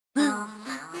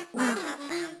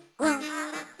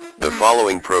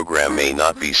following program may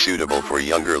not be suitable for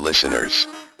younger listeners.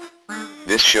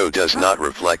 This show does not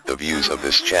reflect the views of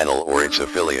this channel or its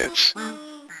affiliates.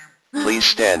 Please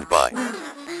stand by.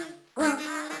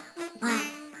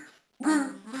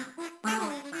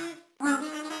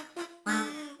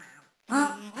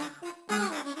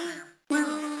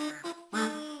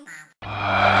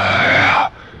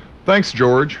 Thanks,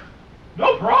 George.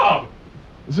 No problem.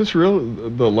 Is this really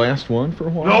the last one for a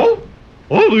while? No.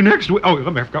 Oh, the next week. Oh,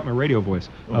 I forgot my radio voice.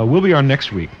 We'll be on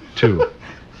next week, too.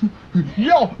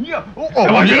 Yeah. Yeah,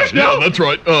 that's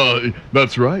right.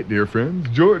 That's right, dear friends.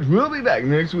 George will be back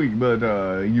next week, but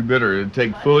you better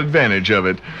take full advantage of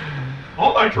it.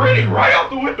 All my training right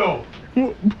out the window.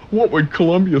 What would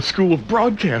Columbia School of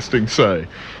Broadcasting say?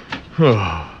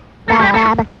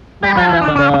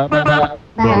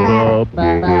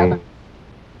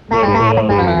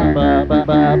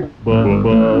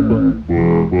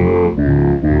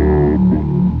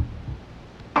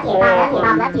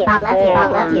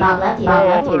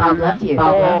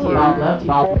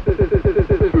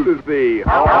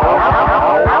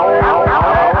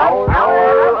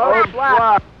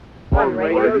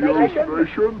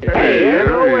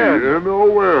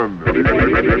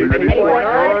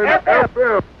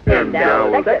 In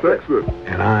Dallas, Texas.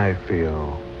 And I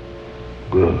feel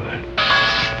good.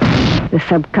 The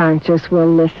subconscious will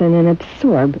listen and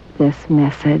absorb this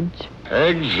message.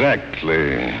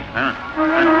 Exactly.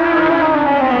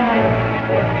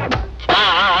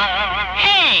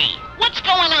 Hey, what's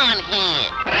going on here?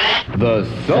 The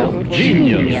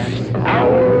Subgenius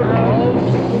Hour of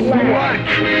Slack.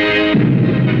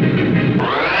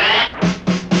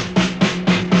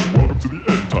 Welcome to the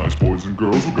End Times, boys and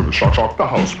girls. We're gonna shock the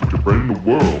house with your brain in the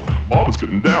world. Bob is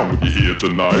getting down with you here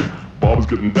tonight. Bob is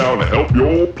getting down to help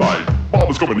your plight. Bob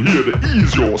is coming here to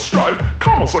ease your strife.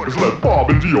 Come on, suckers, let Bob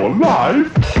into your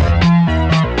life.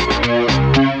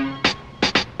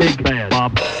 Big man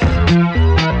Bob.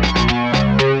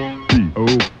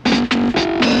 Oh,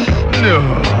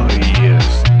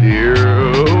 yes, dear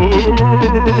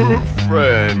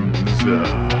friends.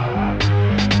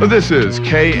 This is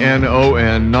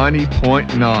KNON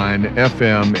 90.9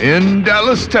 FM in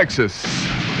Dallas, Texas.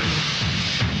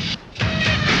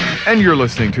 And you're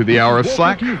listening to the Hour of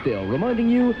Slack. Tuesdale reminding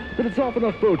you that it's often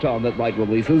a photon that light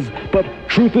releases, but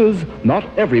truth is, not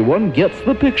everyone gets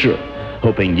the picture.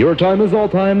 Hoping your time is all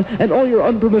time and all your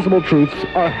unpermissible truths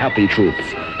are happy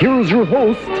truths. Here's your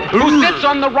host, who sits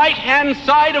on the right-hand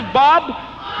side of Bob,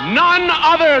 none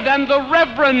other than the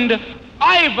Reverend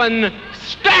Ivan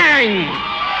Stang.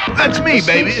 That's me,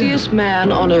 baby. Sexiest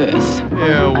man on earth.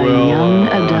 Yeah, well, a young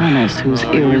Adonis who's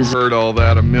you've heard all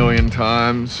that a million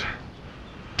times.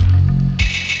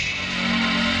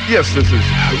 Yes, this is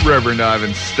Reverend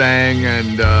Ivan Stang,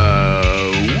 and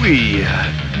we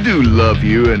do love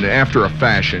you, and after a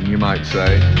fashion, you might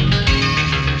say.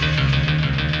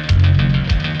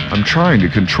 I'm trying to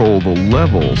control the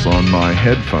levels on my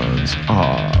headphones.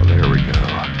 Ah, there we go.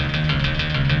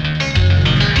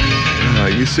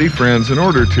 You see, friends, in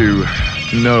order to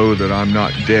know that I'm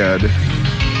not dead,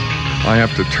 I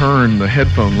have to turn the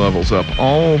headphone levels up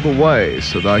all the way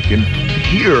so that I can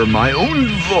hear my own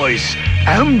voice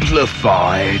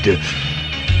amplified,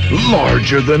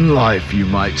 larger than life, you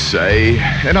might say.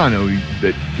 And I know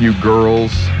that you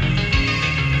girls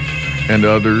and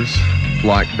others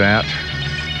like that,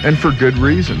 and for good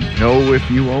reason. No, if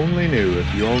you only knew,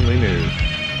 if you only knew.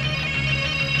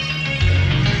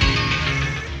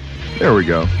 There we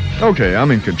go. Okay, I'm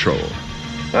in control.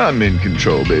 I'm in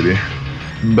control, baby.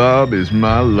 Bob is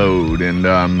my load, and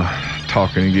I'm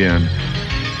talking again.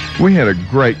 We had a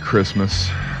great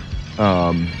Christmas.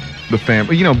 The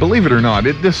family, you know, believe it or not,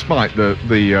 despite the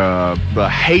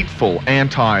hateful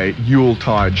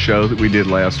anti-Yuletide show that we did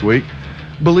last week,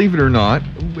 believe it or not,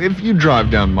 if you drive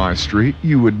down my street,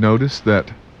 you would notice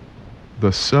that the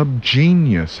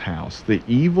Subgenius house, the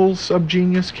evil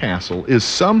Subgenius castle, is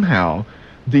somehow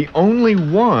the only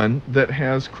one that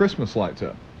has Christmas lights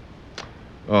up.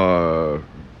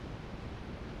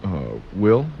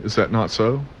 Will, is that not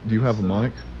so? Do you have a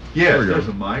mic? Yes, there's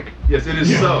a mic. Yes, it is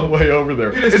so. Way over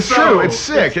there. It's so true. It's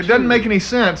sick. It doesn't make any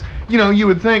sense. You know, you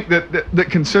would think that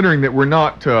considering that we're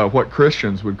not what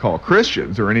Christians would call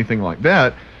Christians or anything like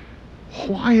that,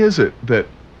 why is it that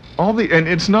and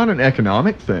it's not an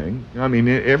economic thing. I mean,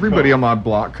 everybody on my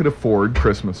block could afford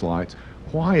Christmas lights.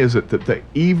 Why is it that the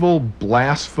evil,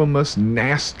 blasphemous,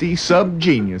 nasty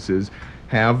subgeniuses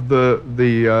have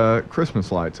the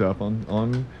Christmas lights up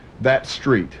on that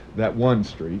street, that one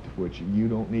street, which you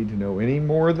don't need to know any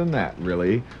more than that,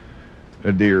 really,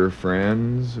 dear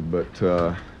friends. But,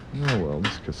 oh well,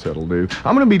 this cassette will do.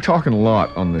 I'm going to be talking a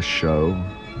lot on this show.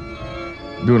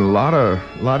 doing a lot of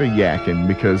yakking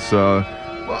because well,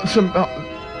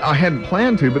 I hadn't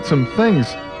planned to, but some things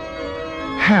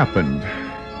happened.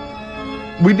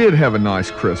 We did have a nice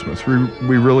Christmas.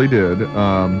 We really did,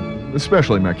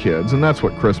 especially my kids, and that's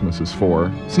what Christmas is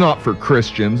for. It's not for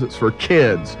Christians, it's for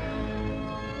kids.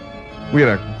 We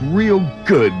had a real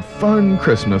good, fun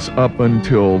Christmas up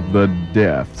until the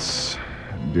deaths,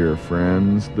 dear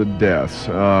friends, the deaths.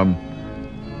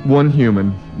 One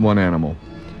human, one animal.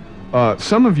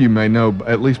 Some of you may know,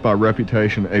 at least by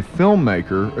reputation, a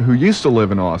filmmaker who used to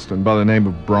live in Austin by the name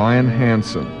of Brian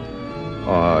Hansen.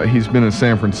 He's been in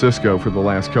San Francisco for the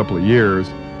last couple of years,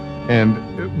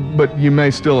 but you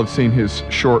may still have seen his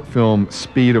short film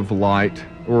Speed of Light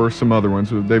or some other ones.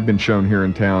 They've been shown here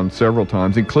in town several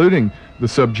times, including the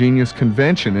Subgenius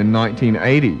Convention in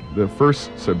 1980, the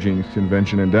first Subgenius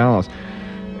Convention in Dallas.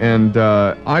 And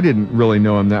I didn't really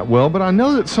know him that well, but I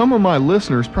know that some of my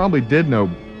listeners probably did know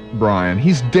Brian.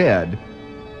 He's dead.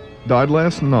 Died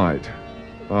last night.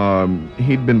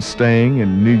 He'd been staying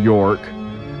in New York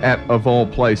at, of all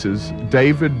places,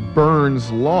 David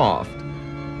Byrne's loft.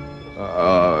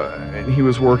 And he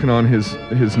was working on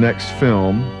his next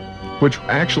film, which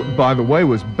actually, by the way,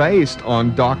 was based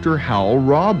on Dr. Howell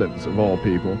Robbins, of all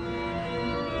people.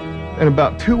 And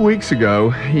about 2 weeks ago,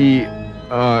 he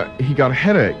got a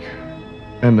headache.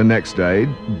 And the next day,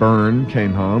 Byrne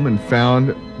came home and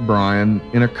found Brian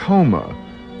in a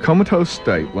comatose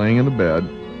state, laying in the bed.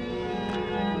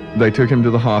 They took him to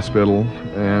the hospital,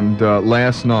 and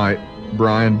last night,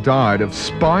 Brian died of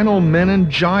spinal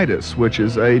meningitis, which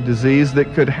is a disease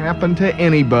that could happen to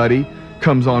anybody,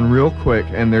 comes on real quick,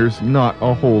 and there's not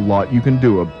a whole lot you can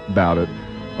do about it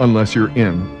unless you're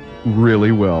in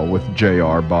really well with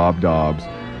J.R. Bob Dobbs.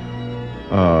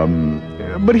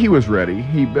 But he was ready.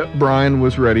 Brian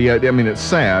was ready. I mean, it's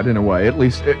sad in a way. At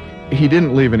least he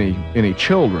didn't leave any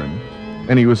children,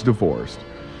 and he was divorced.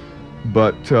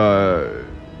 But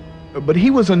he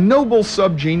was a noble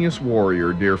subgenius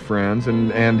warrior, dear friends,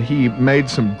 and he made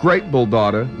some great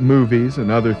Bulldada movies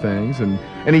and other things, and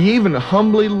he even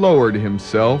humbly lowered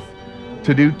himself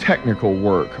to do technical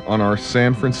work on our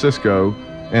San Francisco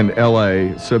and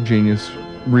LA subgenius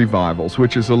revivals,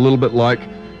 which is a little bit like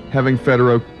having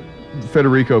Federico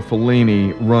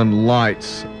Fellini run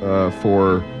lights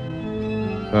for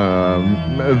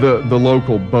the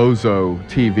local Bozo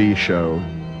TV show.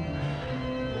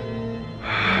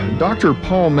 Dr.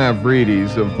 Paul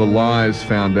Mavrides of the Lies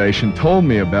Foundation told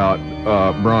me about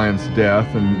Brian's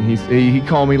death, and he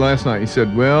called me last night. He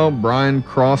said, well, Brian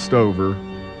crossed over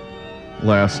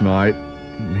last night.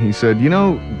 And he said, you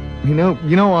know,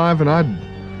 Ivan,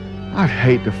 I'd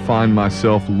hate to find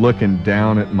myself looking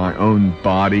down at my own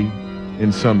body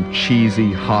in some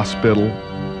cheesy hospital,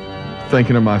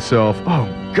 thinking to myself, oh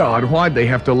God, why'd they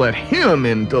have to let him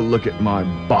in to look at my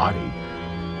body?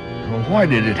 Why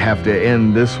did it have to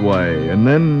end this way? And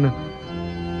then,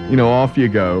 off you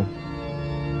go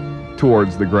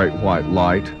towards the great white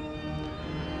light.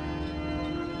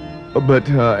 But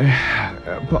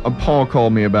Paul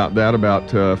called me about that about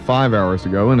 5 hours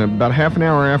ago, and about half an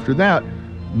hour after that,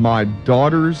 my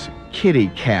daughter's kitty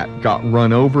cat got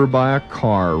run over by a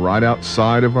car right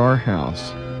outside of our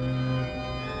house.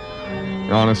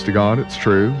 Honest to God, it's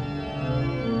true.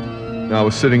 I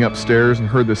was sitting upstairs and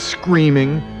heard this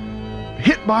screaming.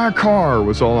 Hit by a car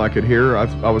was all I could hear.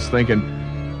 I was thinking,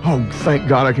 oh, thank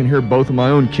God I can hear both of my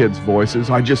own kids' voices.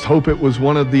 I just hope it was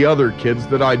one of the other kids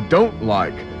that I don't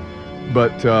like.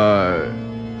 But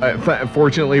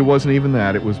fortunately, it wasn't even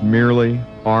that. It was merely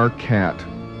our cat,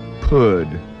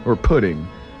 Pudding,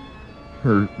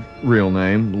 her real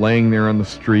name, laying there on the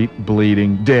street,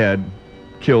 bleeding, dead,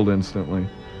 killed instantly.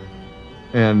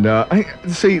 And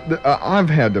I've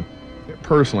had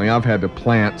to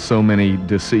plant so many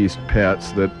deceased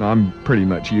pets that I'm pretty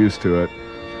much used to it.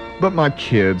 But my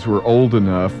kids were old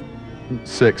enough,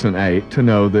 6 and 8, to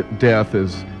know that death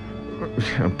is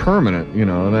permanent,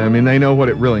 I mean, they know what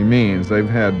it really means. They've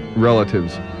had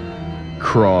relatives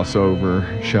cross over,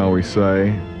 shall we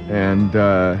say, and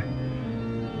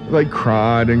they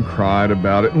cried and cried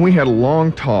about it. And we had a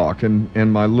long talk,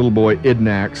 and my little boy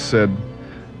Idnax said,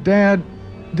 Dad,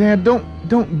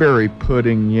 don't bury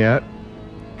Pudding yet,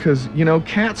 because,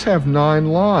 cats have 9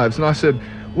 lives. And I said,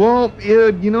 well,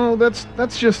 Id,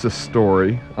 that's just a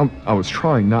story. I was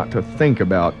trying not to think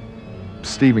about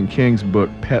Stephen King's book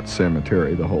Pet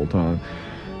Sematary the whole time.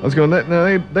 I was going,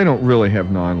 no, they don't really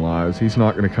have 9 lives. He's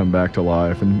not going to come back to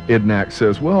life. And Idnax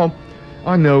says, well,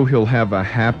 I know he'll have a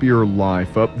happier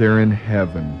life up there in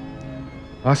heaven.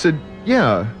 I said,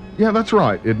 yeah, that's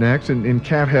right, Idnax. In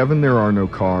cat heaven, there are no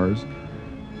cars.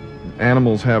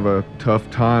 animals have a tough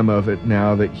time of it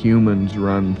now that humans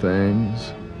run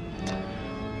things.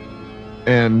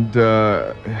 And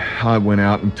I went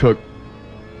out and took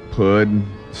Pud and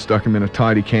stuck him in a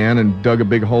tidy can and dug a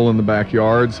big hole in the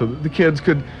backyard so that the kids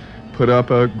could put up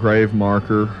a grave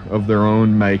marker of their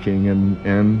own making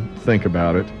and think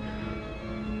about it.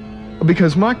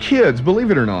 Because my kids, believe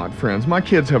it or not, friends, my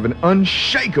kids have an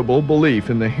unshakable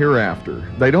belief in the hereafter.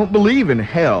 They don't believe in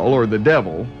hell or the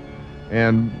devil,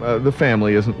 and the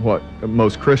family isn't what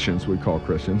most Christians would call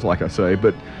Christians, like I say,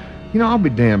 but you know, I'll be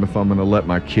damned if I'm going to let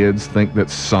my kids think that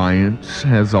science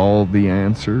has all the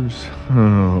answers.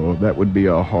 Oh, that would be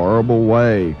a horrible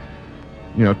way.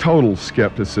 You know, total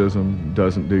skepticism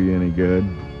doesn't do you any good.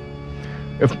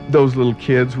 If those little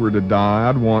kids were to die,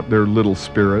 I'd want their little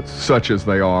spirits, such as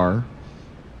they are,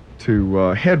 to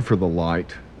head for the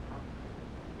light,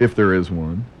 if there is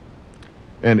one.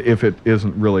 And if it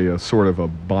isn't really a sort of a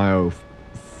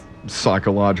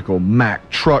psychological Mack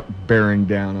truck bearing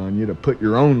down on you to put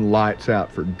your own lights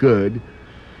out for good.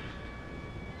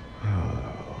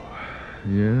 Oh,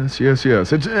 yes. It's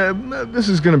this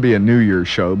is going to be a New Year's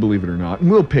show, believe it or not, and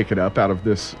we'll pick it up out of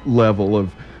this level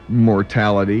of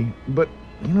mortality. But,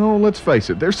 you know, let's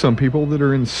face it, there's some people that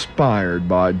are inspired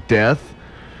by death.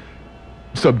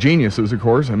 Subgeniuses, of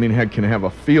course, I mean, can have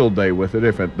a field day with it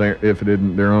if it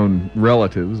isn't their own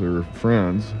relatives or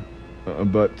friends.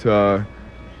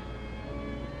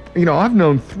 You know, I've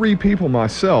known 3 people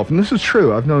myself, and this is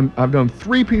true. I've known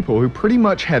 3 people who pretty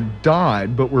much had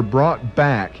died but were brought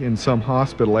back in some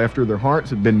hospital after their hearts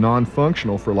had been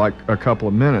non-functional for like a couple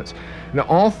of minutes. Now,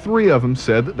 all 3 of them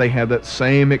said that they had that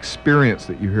same experience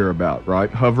that you hear about, right?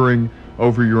 Hovering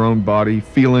over your own body,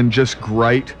 feeling just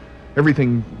great,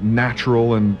 everything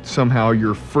natural, and somehow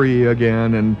you're free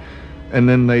again, and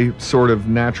then they sort of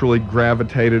naturally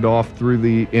gravitated off through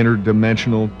the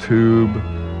interdimensional tube,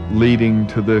 leading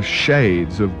to the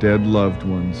shades of dead loved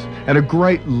ones, and a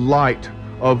great light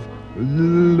of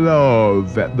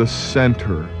love at the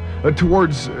center.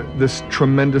 Towards this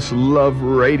tremendous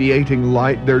love-radiating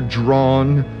light, they're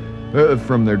drawn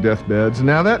from their deathbeds.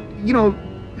 Now that, you know,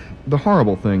 the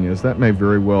horrible thing is that may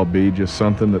very well be just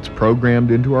something that's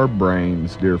programmed into our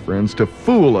brains, dear friends, to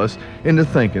fool us into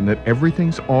thinking that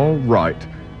everything's all right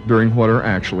during what are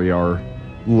actually our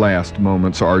last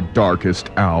moments, our darkest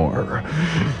hour.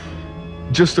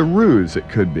 Just a ruse, it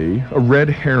could be, a red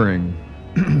herring.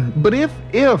 But if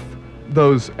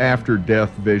those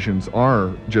after-death visions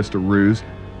are just a ruse,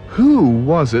 who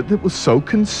was it that was so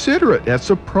considerate as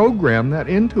to program that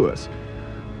into us?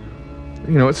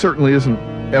 You know, it certainly isn't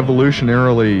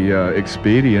evolutionarily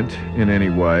expedient in any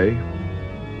way.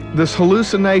 This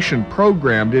hallucination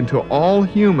programmed into all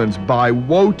humans by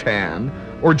Wotan,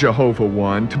 or Jehovah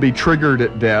One, to be triggered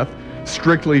at death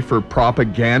strictly for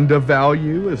propaganda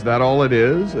value? Is that all it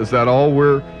is? Is that all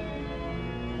we're...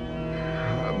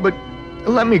 But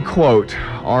let me quote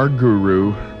our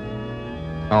guru,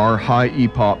 our high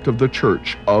epopt of the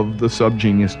Church of the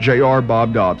Subgenius, J.R.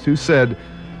 Bob Dobbs, who said,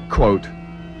 quote,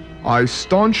 "I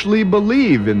staunchly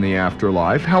believe in the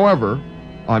afterlife. However,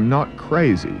 I'm not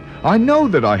crazy. I know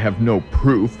that I have no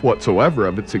proof whatsoever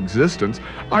of its existence.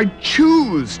 I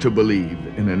choose to believe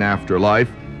in an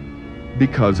afterlife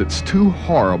because it's too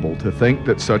horrible to think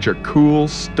that such a cool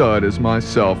stud as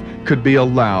myself could be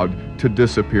allowed to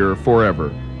disappear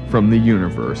forever from the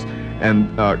universe."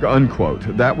 And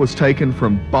unquote. That was taken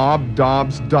from Bob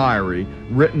Dobbs' diary,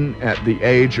 written at the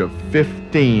age of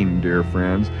 15, dear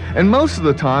friends. And most of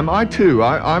the time, I've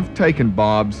taken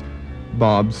Bob's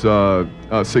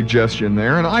suggestion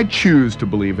there, and I choose to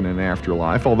believe in an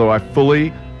afterlife, although I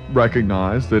fully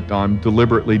recognize that I'm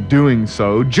deliberately doing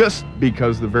so just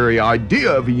because the very idea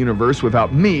of a universe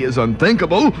without me is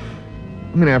unthinkable.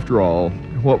 I mean, after all,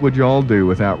 what would y'all do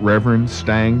without Reverend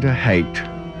Stang to hate,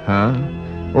 huh?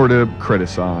 Or to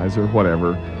criticize, or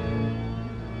whatever.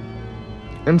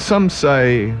 And some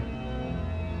say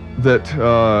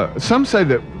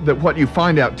that what you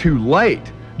find out too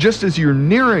late, just as you're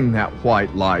nearing that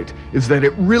white light, is that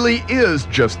it really is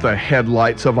just the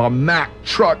headlights of a Mack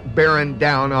truck bearing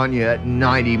down on you at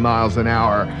 90 miles an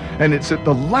hour. And it's at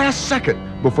the last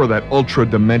second before that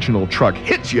ultra-dimensional truck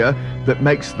hits you that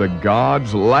makes the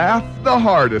gods laugh the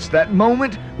hardest. That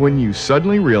moment when you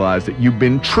suddenly realize that you've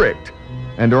been tricked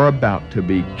and are about to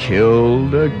be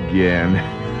killed again.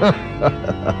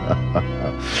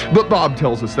 But Bob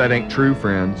tells us that ain't true,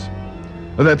 friends.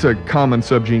 That's a common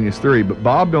subgenius theory, but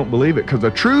Bob don't believe it, because a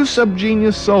true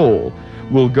subgenius soul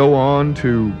will go on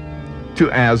to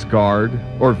Asgard,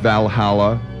 or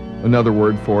Valhalla, another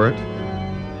word for it.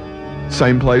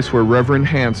 Same place where Reverend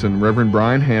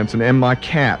Brian Hansen, and my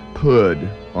cat, Pud,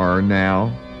 are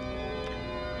now.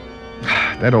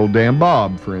 That old damn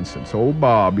Bob, for instance. Old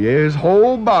Bob, yeah, his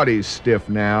whole body's stiff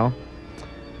now.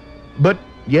 But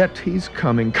yet he's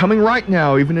coming right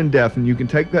now, even in death, and you can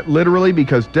take that literally,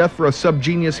 because death for a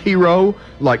subgenius hero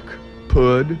like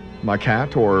Pud, my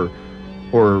cat, or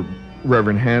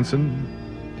Reverend Hansen,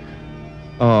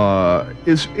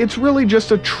 it's really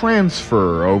just a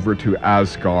transfer over to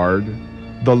Asgard,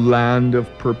 the land of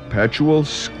perpetual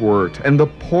squirt, and the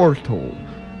portal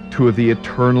to the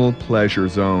eternal pleasure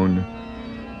zone.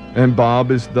 And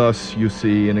Bob is thus, you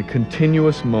see, in a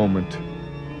continuous moment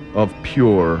of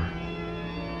pure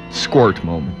squirt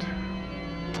moment.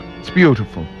 It's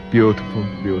beautiful, beautiful,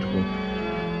 beautiful.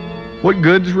 What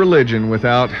good's religion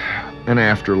without an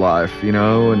afterlife, you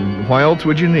know? And why else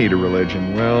would you need a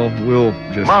religion? Well, we'll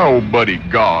just... My old buddy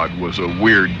God was a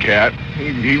weird cat.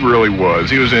 He really was.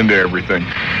 He was into everything.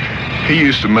 He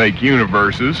used to make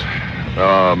universes.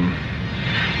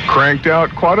 Cranked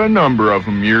out quite a number of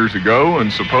them years ago,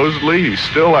 and supposedly he's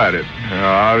still at it.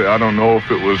 I don't know if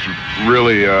it was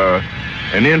really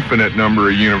an infinite number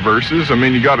of universes. I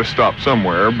mean, you got to stop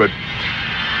somewhere, but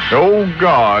oh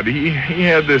God, he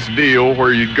had this deal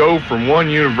where you'd go from one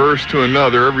universe to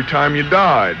another every time you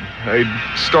died. They'd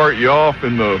start you off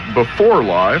in the before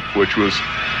life, which was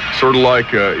sort of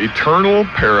like eternal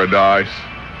paradise,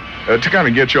 to kind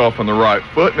of get you off on the right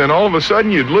foot, and then all of a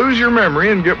sudden you'd lose your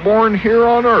memory and get born here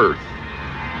on Earth.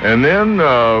 And then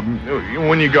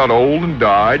when you got old and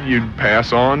died, you'd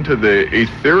pass on to the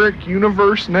etheric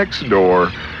universe next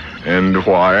door. And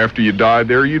why, after you died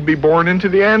there, you'd be born into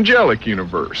the angelic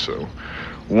universe. So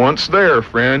once there,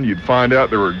 friend, you'd find out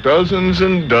there were dozens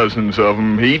and dozens of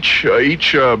them, each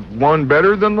one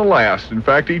better than the last. In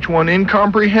fact, each one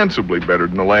incomprehensibly better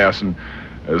than the last. And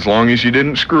as long as you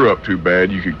didn't screw up too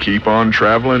bad, you could keep on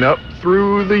traveling up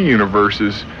through the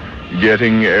universes,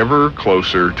 getting ever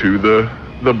closer to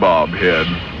the Bob head.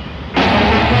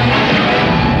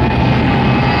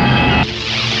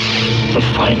 The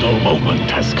final moment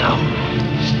has come.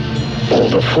 All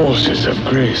the forces of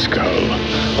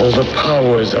Grayskull, all the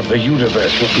powers of the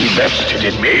universe will be vested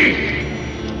in me.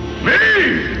 Me!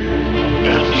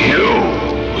 And you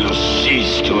will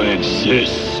cease to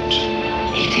exist.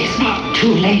 It is not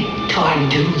too late to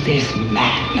undo this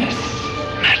madness.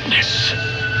 Madness.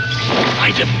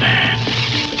 I demand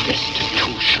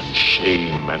destitution,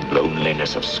 shame, and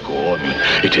loneliness of scorn.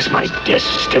 It is my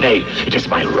destiny. It is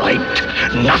my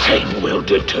right. Nothing will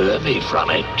deter me from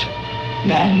it.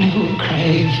 Men who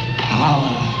crave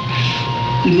power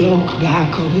look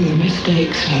back over the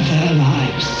mistakes of their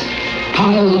lives,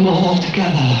 pile them all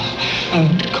together,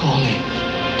 and call it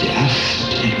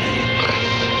destiny.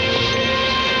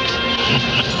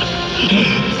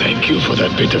 Thank you for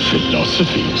that bit of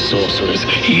philosophy, sorceress.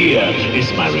 Here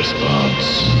is my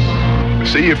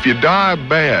response. See, if you die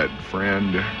bad,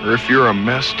 friend, or if you're a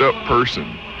messed up person,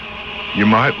 you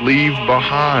might leave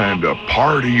behind a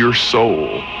part of your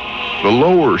soul, the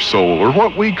lower soul, or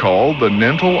what we call the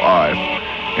mental eye,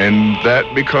 and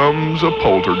that becomes a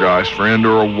poltergeist, friend,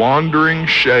 or a wandering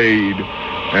shade,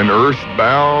 an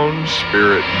earthbound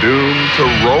spirit doomed to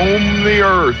roam the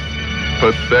earth,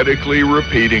 pathetically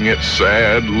repeating its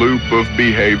sad loop of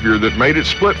behavior that made it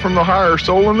split from the higher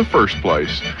soul in the first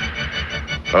place.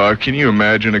 Can you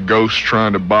imagine a ghost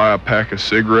trying to buy a pack of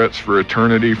cigarettes for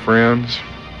eternity, friends?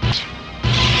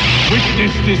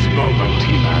 Witness this moment,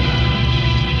 He-Man.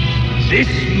 This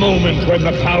moment when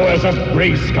the powers of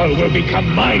Grayskull will become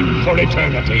mine for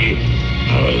eternity.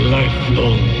 Our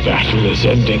lifelong battle is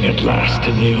ending at last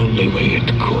in the only way it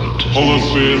could.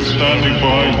 Holosphere standing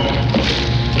by.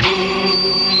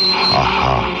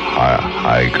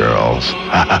 Hi, girls.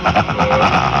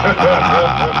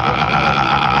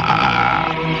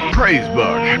 Praise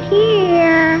Buck.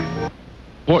 Here.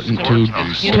 Important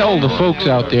to tell the folks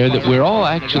out there that we're all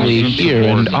actually here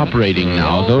and operating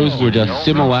now. Those were just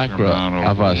simulacra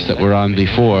of us that were on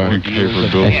before.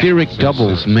 Etheric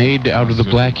doubles made out of the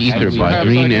black ether by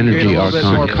Green Energy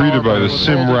Archon. Secreted by the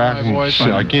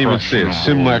I can't even say it.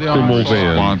 Simlacrimal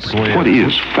van. What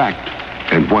is fact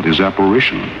and what is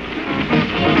apparition?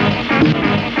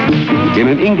 In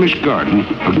an English garden,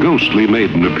 a ghostly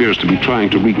maiden appears to be trying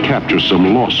to recapture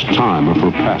some lost time of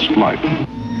her past life.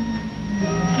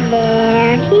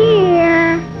 They're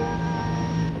here.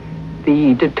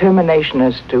 The determination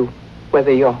as to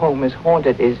whether your home is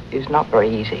haunted is not very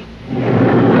easy.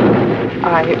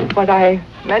 What I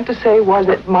meant to say was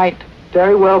it might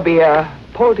very well be a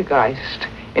poltergeist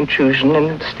intrusion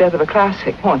instead of a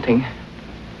classic haunting.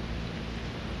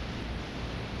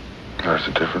 There's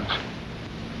a difference.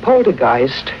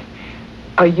 Poltergeists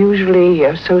are usually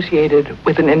associated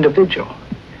with an individual.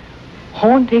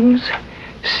 Hauntings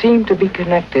seem to be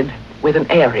connected with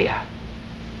an area.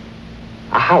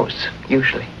 A house,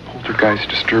 usually. Poltergeist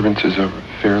disturbances of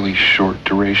fairly short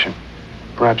duration,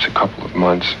 perhaps a couple of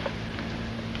months.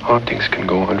 Hauntings can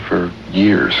go on for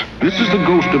years. This is the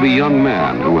ghost of a young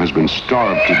man who has been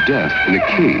starved to death in a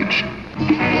cage.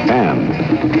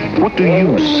 And what do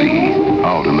you see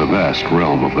out in the vast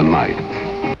realm of the night?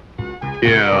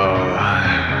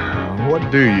 Yeah,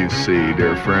 what do you see,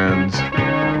 dear friends?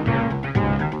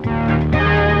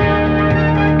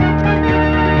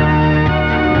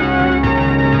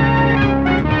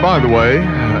 By the way,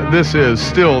 this is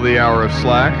still the Hour of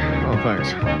Slack. Oh,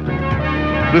 thanks.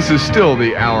 This is still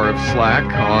the Hour of Slack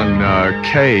on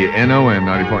KNOM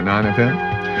 90.9 FM.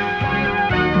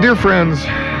 Dear friends,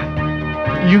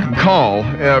 you can call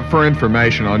for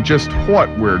information on just what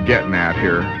we're getting at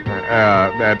here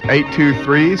at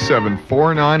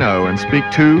 823-7490 and speak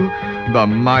to the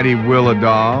mighty Willa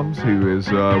Dobbs, who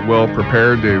is well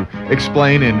prepared to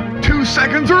explain in 2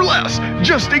 seconds or less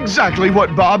just exactly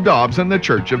what Bob Dobbs and the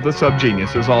Church of the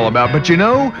Subgenius is all about. But you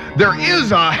know, there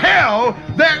is a hell!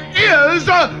 There is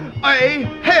a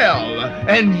hell!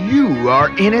 And you are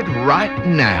in it right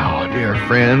now, dear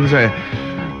friends.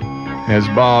 As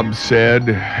Bob said,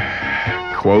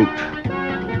 quote,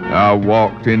 I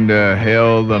walked into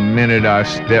hell the minute I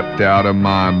stepped out of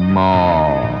my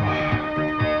maw.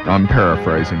 I'm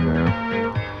paraphrasing there.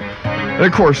 And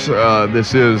of course,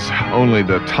 this is only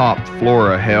the top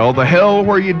floor of hell, the hell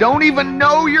where you don't even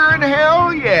know you're in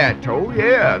hell yet. Oh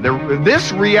yeah,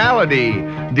 this reality,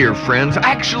 dear friends,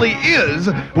 actually is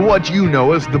what you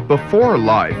know as the before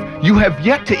life. You have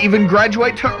yet to even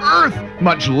graduate to earth,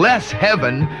 much less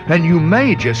heaven, and you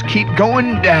may just keep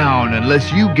going down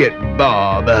unless you get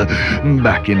Bob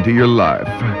back into your life.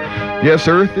 Yes,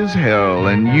 earth is hell,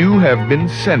 and you have been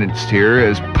sentenced here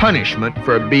as punishment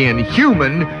for being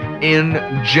human in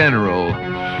general.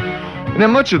 Now,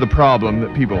 much of the problem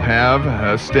that people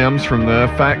have stems from the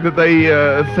fact that they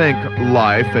think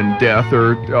life and death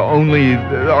are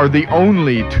the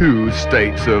only two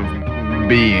states of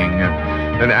being.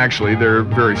 And actually, they're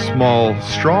very small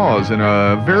straws in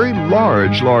a very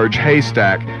large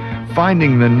haystack.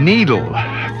 Finding the needle,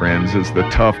 friends, is the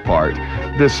tough part.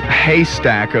 This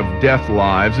haystack of death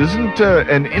lives isn't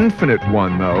an infinite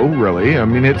one, though, really. I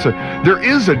mean, there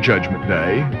is a judgment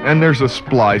day, and there's a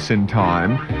splice in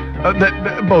time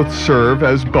that both serve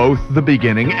as both the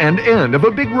beginning and end of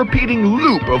a big repeating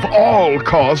loop of all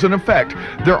cause and effect.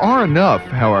 There are enough,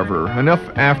 however, enough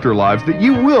afterlives that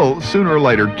you will sooner or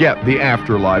later get the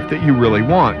afterlife that you really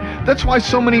want. That's why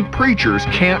so many preachers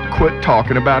can't quit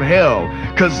talking about hell,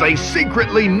 because they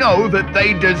secretly know that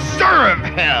they deserve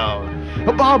hell.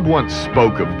 Bob once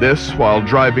spoke of this while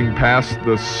driving past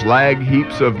the slag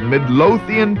heaps of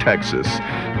Midlothian, Texas,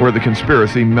 where the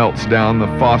conspiracy melts down the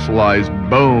fossilized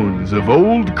bones of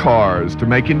old cars to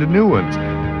make into new ones,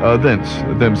 thence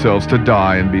themselves to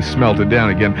die and be smelted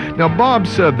down again. Now, Bob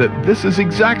said that this is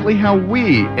exactly how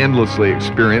we endlessly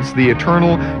experience the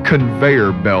eternal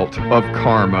conveyor belt of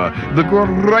karma, the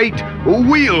great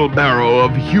wheelbarrow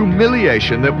of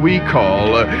humiliation that we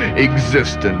call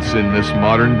existence in this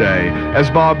modern day. As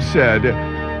Bob said,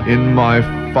 in my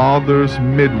father's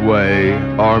midway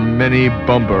are many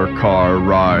bumper car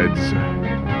rides.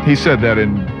 He said that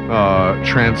in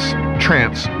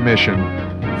Transmission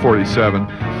 47.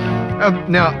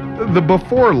 Now, the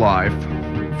before life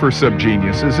for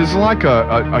subgeniuses is like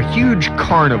a huge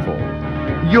carnival.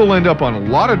 You'll end up on a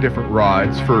lot of different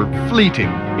rides for fleeting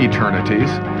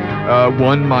eternities.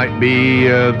 One might be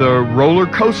the roller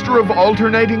coaster of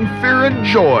alternating fear and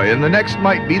joy, and the next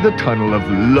might be the tunnel of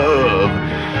love.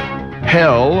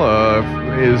 Hell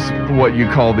is what you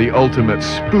call the ultimate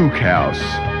spook house,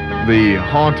 the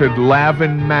haunted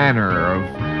Lavin Manor of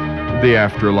the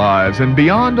afterlives. And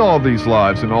beyond all these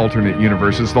lives in alternate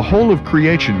universes, the whole of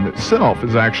creation itself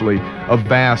is actually a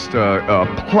vast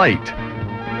plate,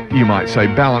 you might say,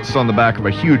 balanced on the back of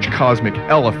a huge cosmic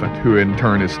elephant, who in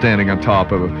turn is standing on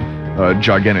top of a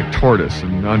gigantic tortoise,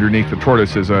 and underneath the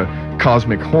tortoise is a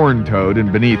cosmic horned toad,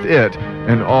 and beneath it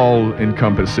an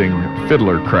all-encompassing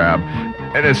fiddler crab.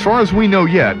 And as far as we know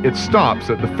yet, it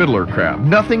stops at the fiddler crab.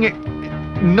 Nothing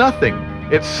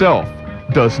itself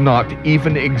does not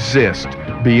even exist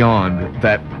beyond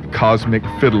that cosmic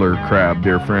fiddler crab,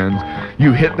 dear friends.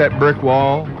 You hit that brick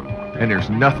wall, and there's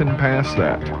nothing past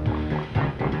that.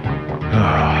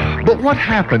 But what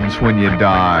happens when you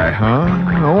die, huh?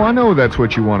 Oh, I know that's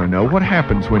what you want to know. What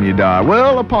happens when you die?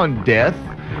 Well, upon death,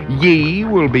 ye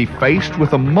will be faced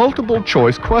with a multiple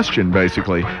choice question,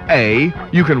 basically. A,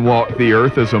 you can walk the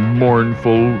earth as a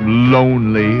mournful,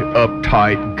 lonely,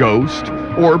 uptight ghost.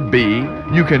 Or B,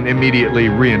 you can immediately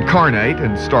reincarnate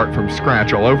and start from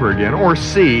scratch all over again. Or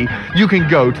C, you can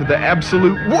go to the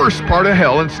absolute worst part of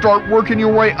hell and start working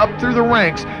your way up through the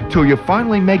ranks till you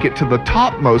finally make it to the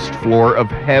topmost floor of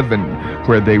heaven,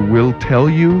 where they will tell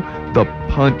you the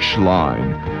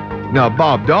punchline. Now,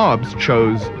 Bob Dobbs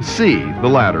chose C, the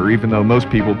latter, even though most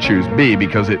people choose B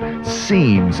because it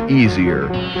seems easier.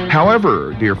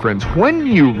 However, dear friends, when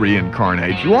you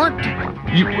reincarnate, you aren't...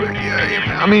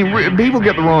 people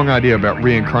get the wrong idea about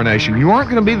reincarnation. You aren't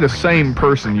going to be the same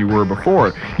person you were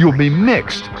before. You'll be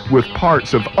mixed with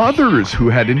parts of others who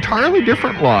had entirely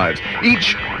different lives.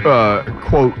 Each,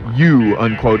 quote, you,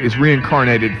 unquote, is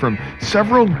reincarnated from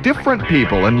several different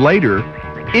people and later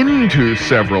into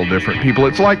several different people.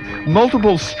 It's like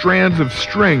multiple strands of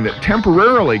string that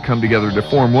temporarily come together to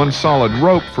form one solid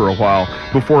rope for a while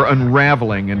before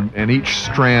unraveling, and each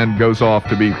strand goes off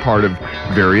to be part of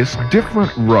various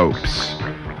different ropes.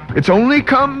 It's only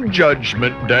come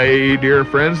Judgment Day, dear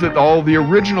friends, that all the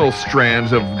original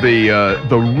strands of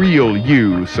the real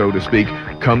you, so to speak,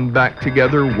 come back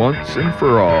together once and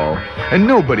for all. And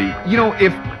nobody,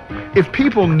 if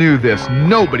people knew this,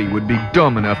 nobody would be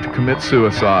dumb enough to commit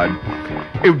suicide.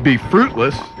 It would be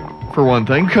fruitless, for one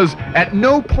thing, because at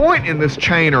no point in this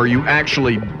chain are you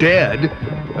actually dead,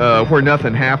 where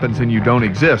nothing happens and you don't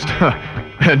exist.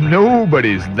 And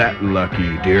nobody's that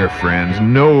lucky, dear friends.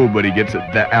 Nobody gets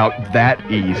it out that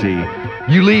easy.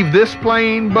 You leave this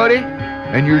plane, buddy,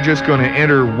 and you're just going to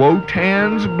enter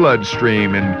Wotan's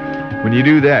bloodstream, and when you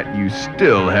do that, you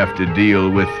still have to deal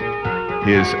with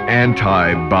his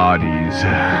antibodies.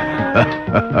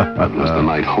 What does the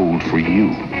night hold for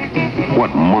you?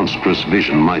 What monstrous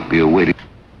vision might be awaiting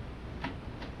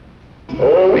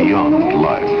beyond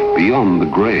life, beyond the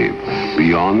grave,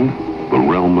 beyond the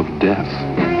realm of death?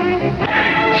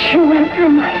 You went through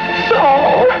my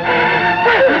soul.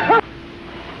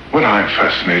 Well, I'm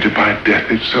fascinated by death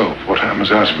itself. What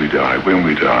happens as we die, when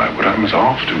we die, what happens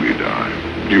after we die.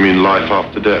 You mean life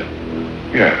after death?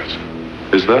 Yes.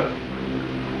 Is there?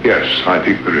 Yes, I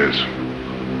think there is.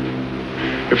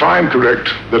 If I'm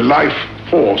correct, the life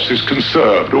force is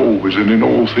conserved always and in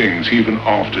all things, even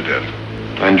after death.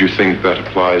 And you think that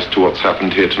applies to what's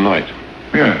happened here tonight?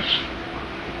 Yes.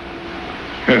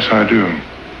 Yes, I do.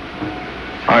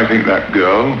 I think that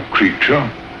girl, creature,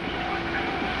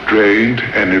 drained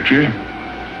energy,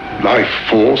 life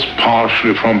force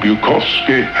partially from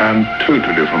Bukowski and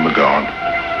totally from the god.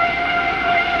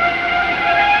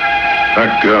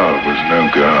 That girl was no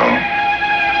girl.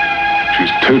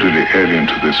 She's totally alien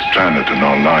to this planet and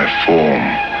our life form,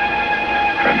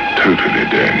 and totally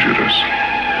dangerous.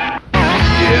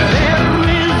 Yeah.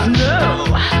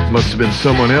 Must have been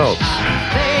someone else.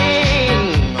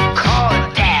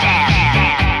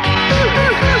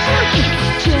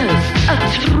 It's just a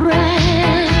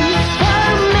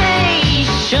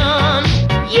transformation.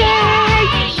 Yeah.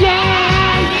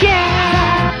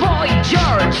 Boy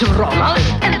George Rommel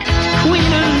and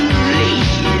Queen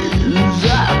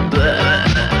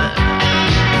Elizabeth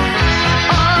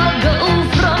all go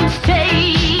from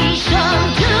station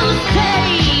to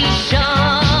station.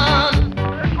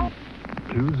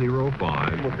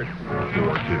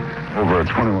 20542. Over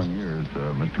 21 years,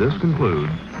 this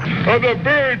concludes. At the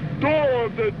very door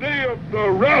of the day of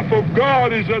the wrath of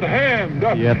God is at hand.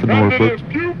 Yeah, and that if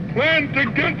you plan to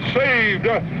get saved,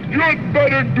 you'd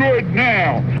better do it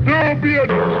now. There'll be a...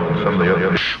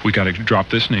 We got to drop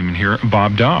this name in here,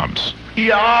 Bob Dobbs.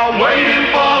 You're waiting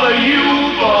for the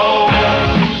UFO.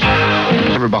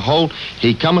 Ever behold,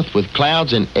 he cometh with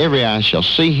clouds, and every eye shall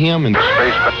see him in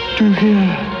space. To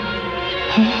hear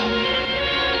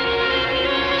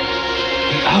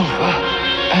the Alpha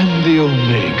and the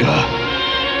Omega,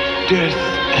 death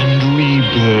and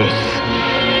rebirth,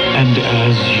 and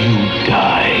as you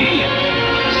die,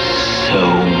 so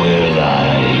will I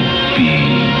be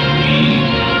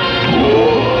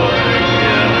reborn.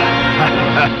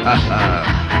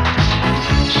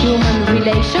 Human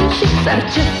relationships are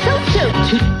just so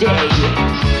today.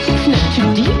 It's not too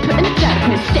deep and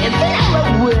darkness stands in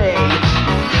our way.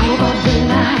 How about the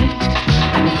light?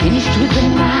 I'm finished with the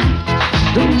night.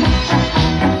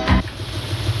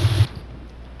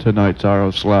 Tonight's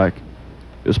Arrow Slack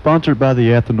is sponsored by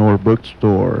the Athenor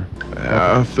Bookstore.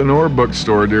 Athenor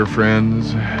Bookstore, dear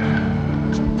friends.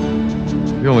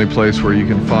 The only place where you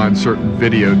can find certain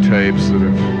videotapes that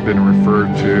have been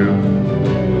referred to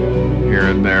here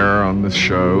and there on this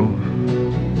show.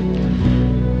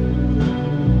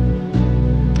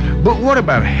 But what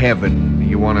about heaven?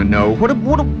 You want to know, what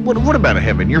about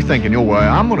heaven? You're thinking, oh, well,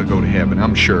 I'm going to go to heaven,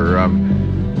 I'm sure.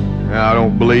 I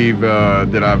don't believe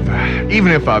that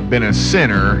even if I've been a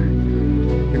sinner,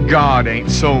 God ain't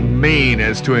so mean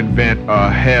as to invent a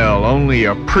hell. Only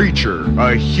a preacher,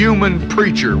 a human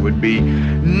preacher, would be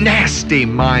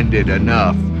nasty-minded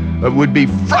enough, would be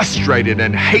frustrated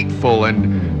and hateful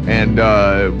enough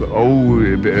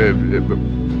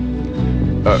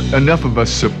of a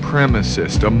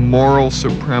supremacist, a moral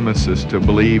supremacist, to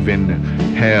believe in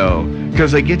hell.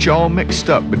 Because they get you all mixed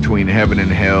up between heaven and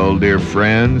hell, dear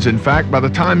friends. In fact, by the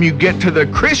time you get to the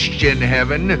Christian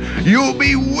heaven, you'll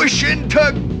be wishing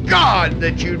to God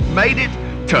that you'd made it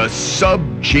to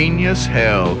subgenius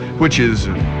hell, which is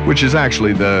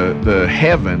actually the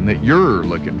heaven that you're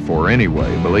looking for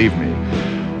anyway, believe me.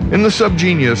 In the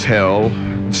subgenius hell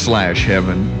 /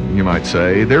 heaven, you might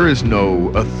say, there is no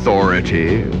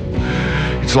authority.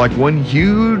 It's like one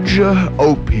huge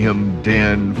opium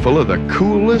den full of the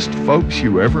coolest folks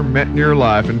you ever met in your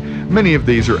life, and many of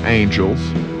these are angels.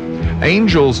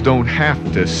 Angels don't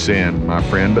have to sin, my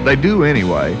friend, but they do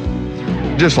anyway.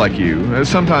 Just like you.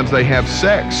 Sometimes they have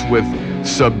sex with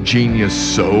subgenius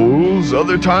souls.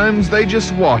 Other times they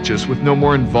just watch us with no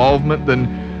more involvement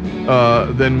than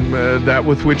that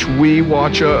with which we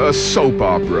watch a soap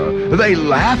opera. They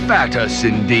laugh at us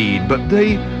indeed, but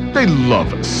they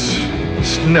love us.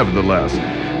 Nevertheless,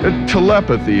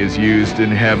 telepathy is used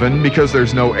in heaven because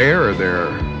there's no air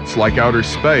there. It's like outer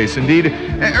space. Indeed,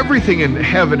 everything in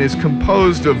heaven is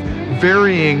composed of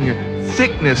varying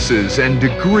thicknesses and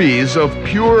degrees of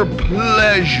pure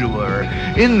pleasure.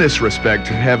 In this respect,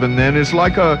 heaven then is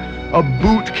like a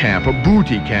boot camp, a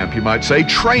booty camp, you might say,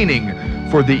 training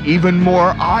for the even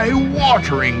more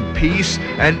eye-watering peace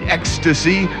and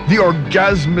ecstasy, the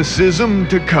orgasmicism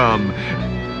to come.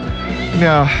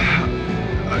 Now,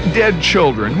 dead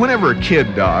children, whenever a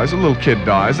little kid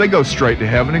dies, they go straight to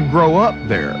heaven and grow up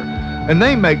there. And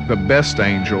they make the best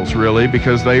angels, really,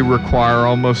 because they require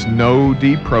almost no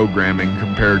deprogramming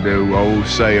compared to,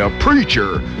 say, a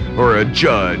preacher or a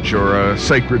judge or a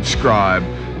sacred scribe.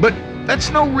 But that's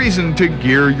no reason to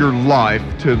gear your life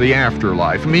to the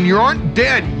afterlife. I mean, you aren't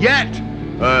dead yet,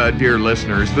 dear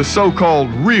listeners. The so-called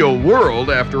real world,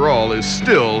 after all, is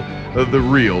still the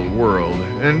real world.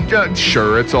 And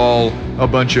sure, it's all a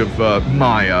bunch of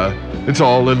Maya. It's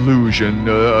all illusion,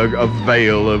 a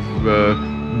veil of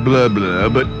blah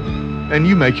blah, and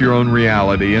you make your own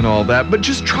reality and all that. But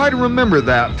just try to remember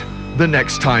that the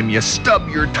next time you stub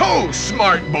your toe,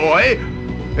 smart boy.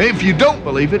 If you don't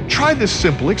believe it, try this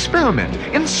simple experiment.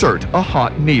 Insert a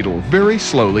hot needle very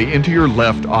slowly into your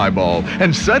left eyeball,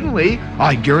 and suddenly,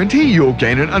 I guarantee you'll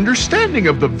gain an understanding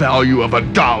of the value of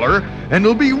 $1, and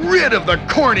you'll be rid of the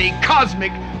corny,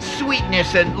 cosmic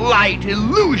sweetness and light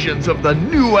illusions of the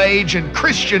New Age and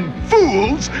Christian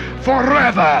fools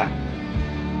forever.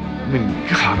 I mean,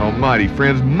 God almighty,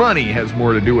 friends, money has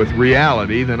more to do with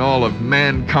reality than all of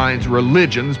mankind's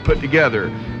religions put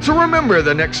together. So remember,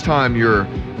 the next time your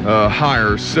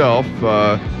higher self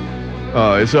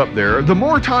is up there, the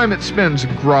more time it spends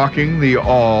grokking the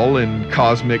all in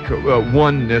cosmic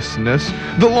onenessness,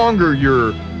 the longer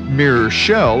your mere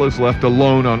shell is left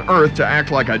alone on Earth to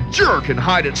act like a jerk and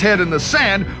hide its head in the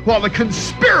sand while the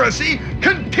conspiracy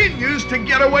continues to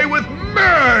get away with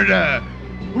murder.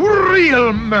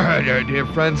 Real murder, dear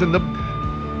friends. And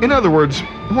in other words,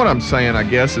 what I'm saying, I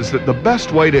guess, is that the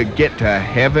best way to get to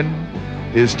heaven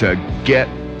is to get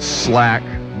slack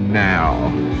now.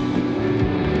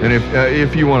 And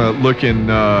if you want to look in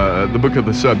the book of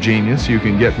the Subgenius, you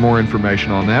can get more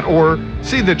information on that, or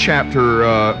see the chapter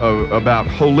about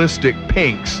holistic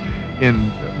pinks in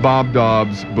Bob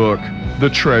Dobbs' book, The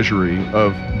Treasury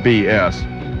of BS.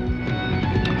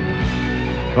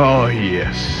 Oh,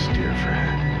 yes, dear friends.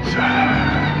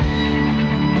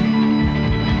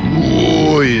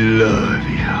 Oh, I love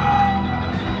you.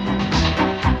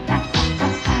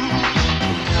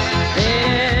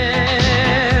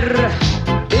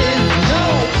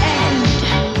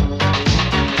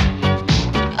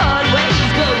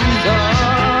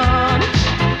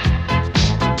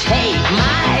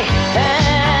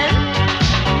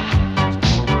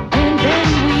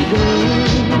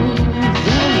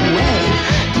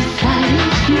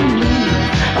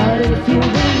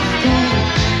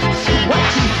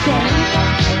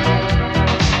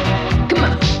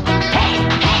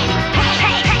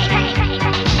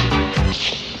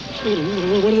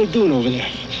 What are they doing over there?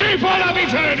 People of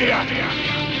eternity,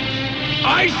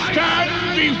 I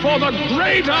stand before the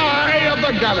great eye of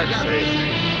the galaxy,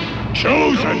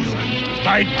 chosen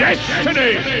by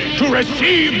destiny to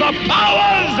receive the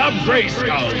powers of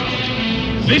Grayskull.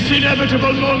 This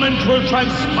inevitable moment will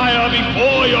transpire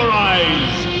before your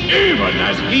eyes, even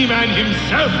as He-Man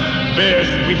himself bears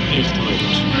witness to it.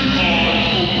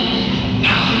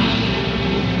 Now,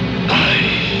 I,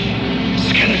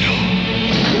 Skeletor,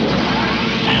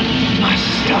 am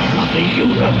master of the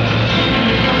universe.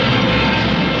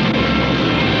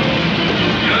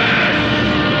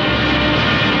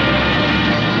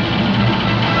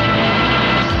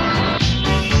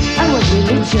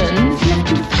 Religions love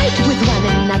to fight with one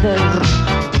another.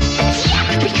 It's yuck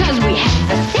because we have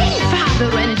the same father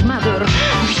and mother.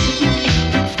 We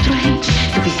shouldn't act strange,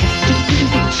 so we have to do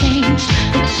the change.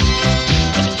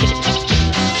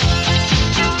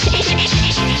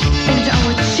 And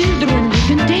our children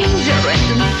live in danger and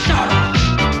in sorrow.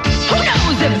 Who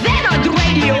knows if they're not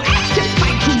radioactive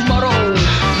by tomorrow?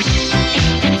 We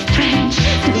shouldn't act strange,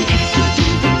 so we have to do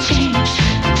the change.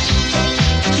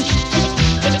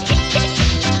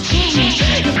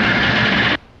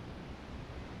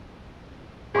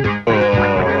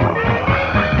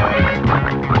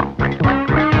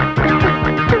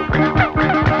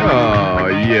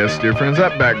 Yes, dear friends,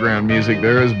 that background music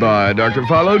there is by Dr.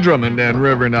 Philo Drummond and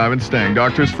Reverend Ivan Stang,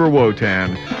 Doctors for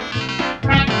Wotan,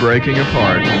 breaking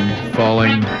apart and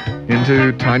falling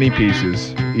into tiny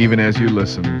pieces, even as you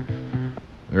listen.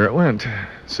 There it went,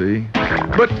 see?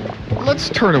 But let's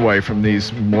turn away from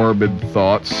these morbid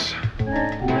thoughts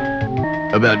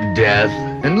about death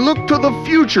and look to the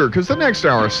future, because the next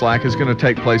hour of Slack is going to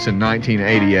take place in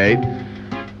 1988.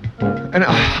 And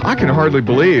I can hardly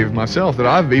believe myself that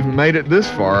I've even made it this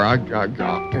far. I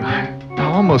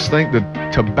almost think the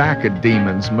tobacco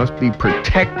demons must be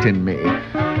protecting me,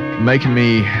 making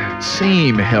me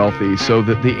seem healthy so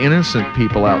that the innocent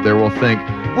people out there will think,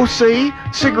 well, see,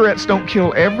 cigarettes don't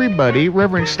kill everybody.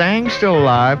 Reverend Stang's still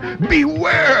alive.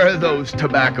 Beware those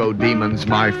tobacco demons,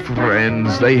 my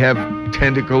friends. They have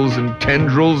tentacles and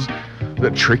tendrils.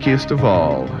 The trickiest of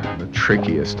all. The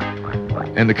trickiest.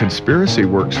 And the conspiracy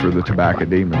works for the tobacco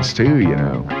demons too, you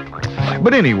know.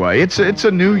 But anyway, it's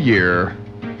a new year,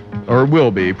 or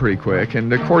will be pretty quick,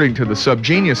 and according to the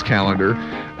Subgenius calendar,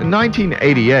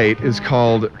 1988 is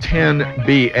called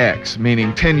 10BX,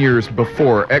 meaning 10 years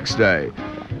before X Day.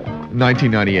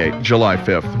 1998, July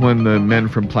 5th, when the men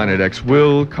from Planet X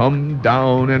will come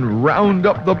down and round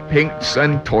up the pinks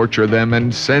and torture them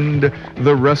and send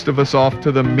the rest of us off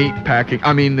to the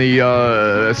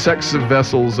the sex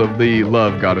vessels of the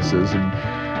love goddesses, and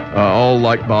all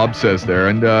like Bob says there.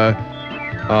 And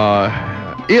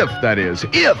if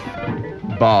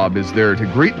Bob is there to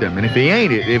greet them, and if he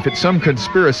ain't, if it's some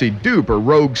conspiracy dupe or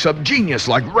rogue subgenius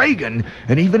like Reagan,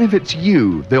 and even if it's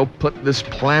you, they'll put this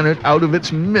planet out of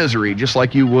its misery just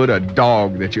like you would a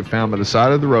dog that you found by the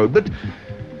side of the road. But,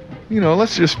 you know,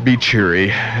 let's just be cheery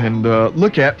and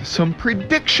look at some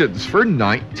predictions for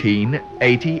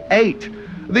 1988.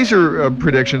 These are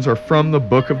predictions are from the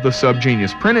Book of the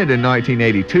Subgenius, printed in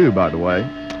 1982, by the way.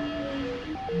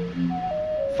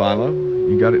 Philo,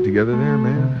 you got it together there,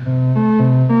 man?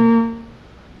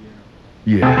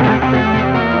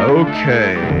 Yeah.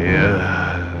 Okay.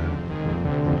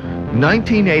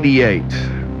 1988,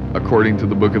 according to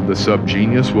the Book of the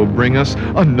Subgenius, will bring us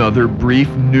another brief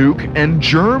nuke and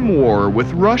germ war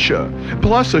with Russia,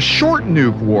 plus a short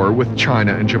nuke war with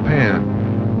China and Japan.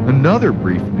 Another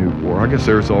brief nuke war. I guess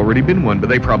there's already been one, but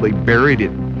they probably buried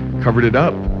it, covered it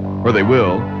up, or they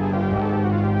will.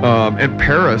 And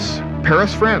Paris,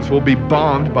 France will be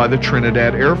bombed by the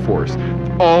Trinidad Air Force.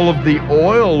 All of the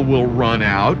oil will run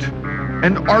out,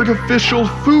 and artificial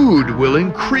food will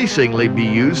increasingly be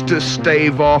used to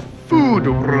stave off food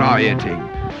rioting.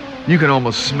 You can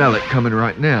almost smell it coming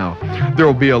right now. There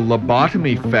will be a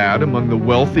lobotomy fad among the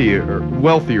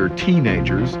wealthier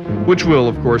teenagers, which will,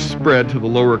 of course, spread to the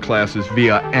lower classes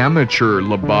via amateur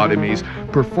lobotomies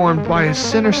performed by a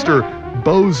sinister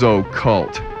bozo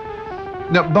cult.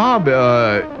 Now, Bob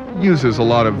uses a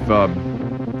lot of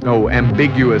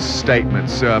ambiguous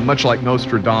statements, much like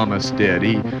Nostradamus did.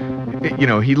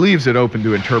 He leaves it open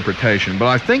to interpretation. But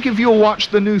I think if you'll watch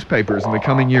the newspapers in the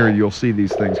coming year, you'll see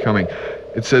these things coming.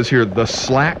 It says here, the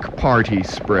Slack Party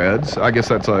spreads. I guess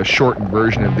that's a shortened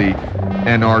version of the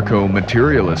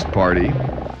Anarcho-Materialist Party.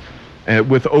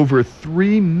 With over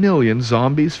 3 million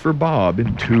zombies for Bob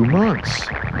in 2 months.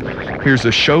 Here's a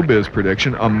showbiz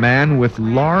prediction. A man with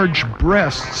large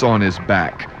breasts on his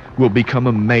back will become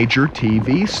a major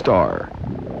TV star.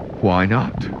 Why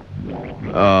not?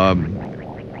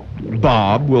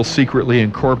 Bob will secretly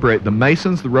incorporate the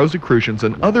Masons, the Rosicrucians,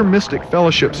 and other mystic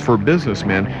fellowships for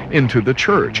businessmen into the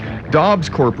church. Dobbs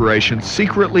Corporation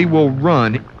secretly will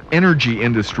run energy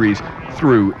industries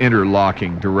through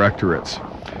interlocking directorates.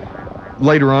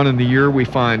 Later on in the year, we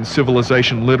find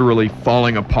civilization literally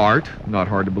falling apart. Not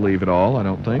hard to believe at all, I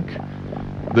don't think.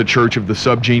 The Church of the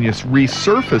Subgenius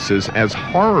resurfaces as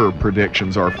horror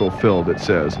predictions are fulfilled, it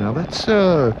says. Now that's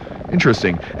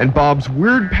interesting. And Bob's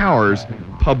weird powers,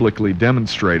 publicly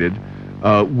demonstrated,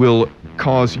 will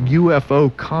cause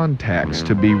UFO contacts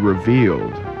to be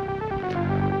revealed.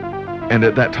 And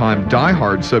at that time,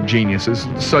 diehard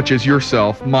subgeniuses, such as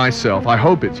yourself, myself, I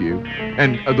hope it's you,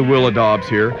 and the Willa Dobbs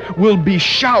here, will be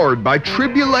showered by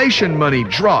tribulation money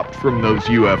dropped from those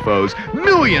UFOs.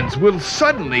 Millions will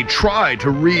suddenly try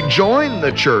to rejoin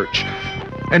the church.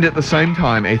 And at the same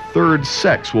time, a third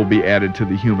sex will be added to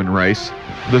the human race,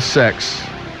 the sex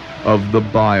of the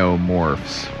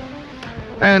biomorphs.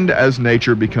 And as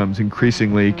nature becomes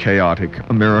increasingly chaotic,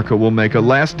 America will make a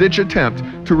last-ditch attempt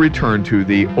to return to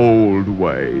the old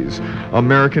ways.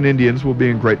 American Indians will be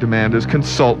in great demand as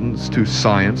consultants to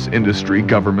science, industry,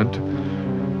 government.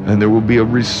 And there will be a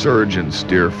resurgence,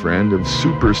 dear friend, of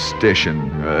superstition,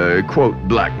 quote,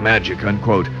 black magic,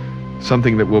 unquote,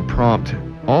 something that will prompt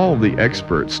all the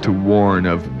experts to warn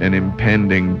of an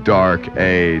impending dark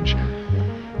age.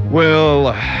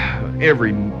 Well,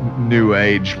 every new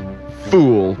age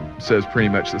fool says pretty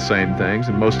much the same things,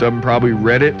 and most of them probably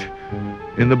read it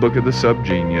in the Book of the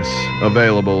Subgenius,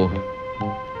 available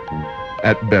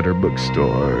at better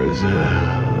bookstores.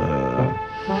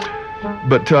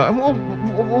 But well,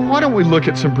 why don't we look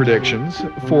at some predictions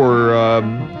for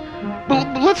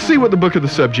let's see what the Book of the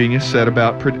Subgenius said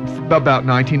about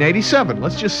 1987.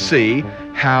 Let's just see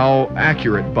how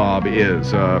accurate Bob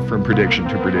is from prediction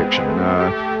to prediction.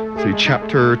 See,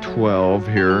 chapter 12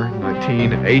 here,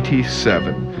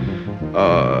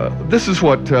 1987. This is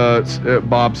what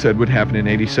Bob said would happen in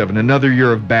 87. Another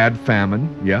year of bad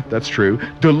famine. Yeah, that's true.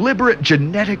 Deliberate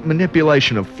genetic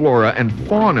manipulation of flora and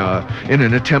fauna in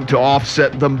an attempt to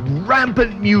offset the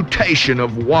rampant mutation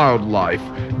of wildlife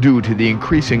due to the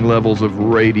increasing levels of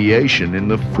radiation in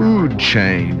the food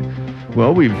chain.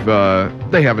 Well,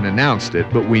 they haven't announced it,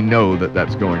 but we know that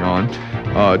that's going on.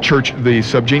 The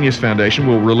Subgenius Foundation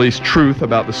will release truth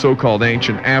about the so-called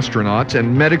ancient astronauts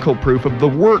and medical proof of the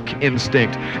work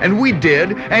instinct. And we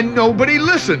did, and nobody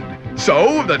listened.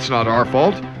 So, that's not our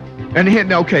fault. And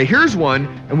okay, here's one,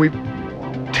 and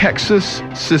Texas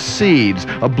secedes.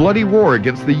 A bloody war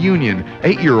against the Union.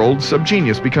 8-year-old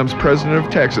Subgenius becomes president of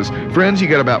Texas. Friends, you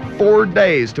got about 4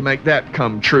 days to make that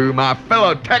come true, my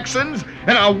fellow Texans.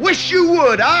 And I wish you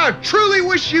would. I truly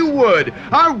wish you would.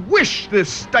 I wish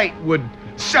this state would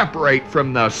separate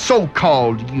from the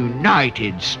so-called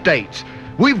United States.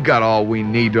 We've got all we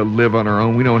need to live on our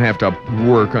own. We don't have to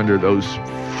work under those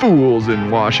fools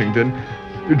in Washington.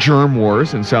 Germ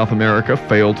wars in South America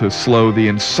failed to slow the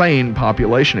insane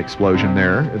population explosion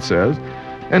there, it says.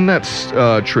 And that's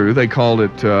true. They called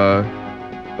it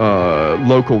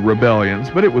local rebellions,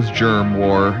 but it was germ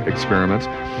war experiments.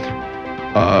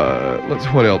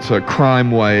 What else? A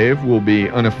crime wave will be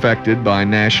unaffected by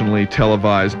nationally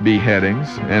televised beheadings,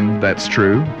 and that's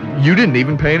true. You didn't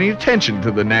even pay any attention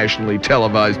to the nationally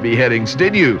televised beheadings,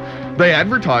 did you? They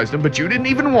advertised them, but you didn't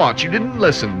even watch. You didn't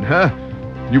listen, huh?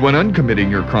 You went on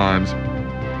committing your crimes.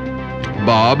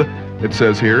 Bob, it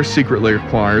says here, secretly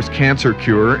acquires cancer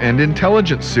cure and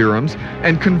intelligence serums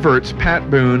and converts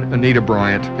Pat Boone, Anita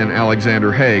Bryant, and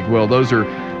Alexander Haig. Well, those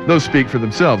speak for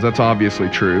themselves. That's obviously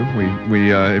true.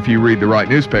 If you read the right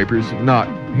newspapers, not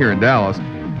here in Dallas,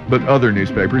 but other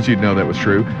newspapers, you'd know that was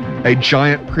true. A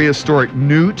giant prehistoric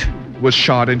newt was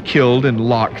shot and killed in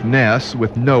Loch Ness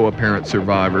with no apparent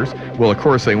survivors. Well, of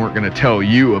course, they weren't going to tell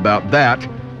you about that.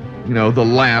 You know, the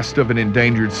last of an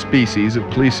endangered species of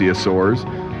plesiosaurs.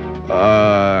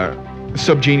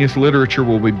 Subgenius literature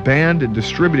will be banned and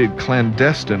distributed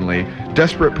clandestinely.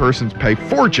 Desperate persons pay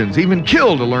fortunes, even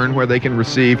kill, to learn where they can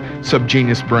receive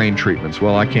subgenius brain treatments.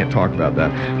 Well, I can't talk about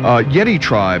that. Yeti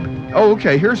tribe. Oh,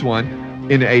 okay, here's one.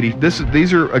 In 80,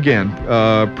 these are, again,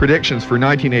 predictions for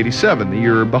 1987, the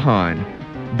year behind,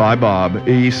 by Bob.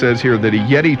 He says here that a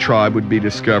Yeti tribe would be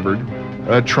discovered,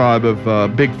 a tribe of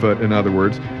Bigfoot, in other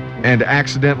words, and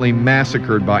accidentally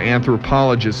massacred by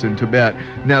anthropologists in Tibet.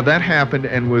 Now, that happened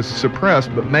and was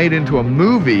suppressed, but made into a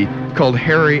movie called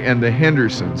Harry and the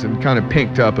Hendersons, and kind of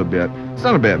pinked up a bit. It's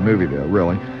not a bad movie, though,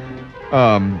 really.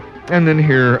 And then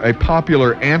here, a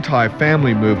popular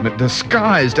anti-family movement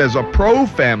disguised as a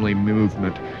pro-family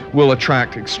movement will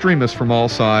attract extremists from all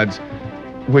sides,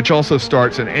 which also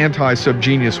starts an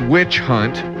anti-subgenius witch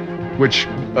hunt, which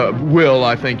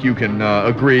I think you can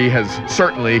agree, has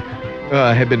certainly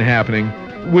had been happening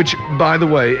which, by the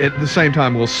way, at the same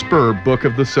time will spur Book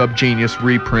of the Subgenius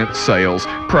reprint sales.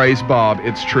 Praise Bob,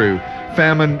 it's true.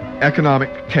 Famine,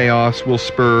 economic chaos will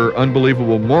spur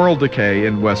unbelievable moral decay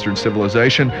in Western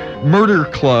civilization. Murder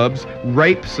clubs,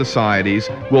 rape societies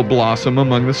will blossom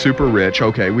among the super rich.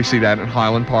 Okay, we see that in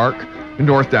Highland Park, in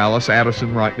North Dallas,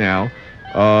 Addison right now.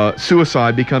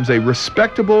 Suicide becomes a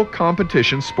respectable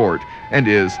competition sport and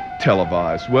is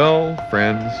televised. Well,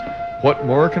 friends, what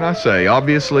more can I say?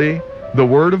 Obviously, the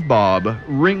word of Bob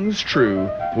rings true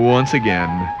once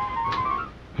again.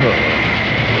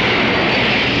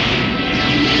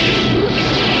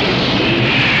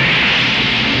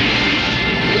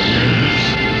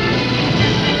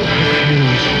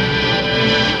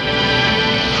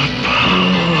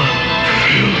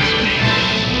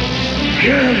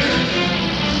 Yes,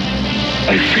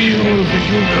 I feel the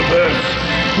universe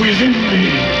within me.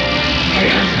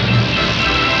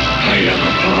 I am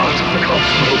a part of the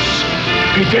cosmos.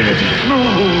 Infinity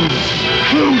flows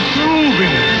through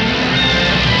me.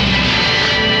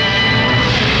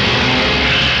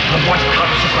 Of what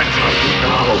consequence are you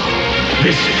now?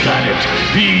 This planet,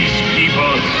 these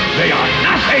people, they are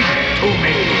nothing to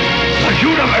me. The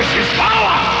universe's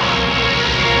power,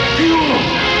 pure,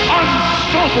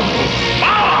 unstoppable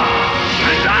power,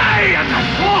 and I am the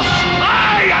force,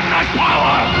 I am that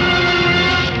power.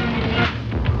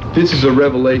 This is a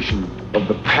revelation of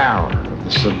the power of the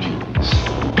subgenius.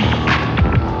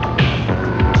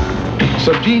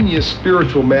 Subgenius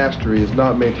spiritual mastery is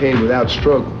not maintained without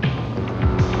struggle.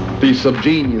 The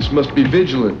subgenius must be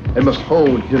vigilant and must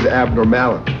hone his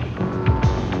abnormality.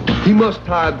 He must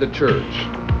tide the church.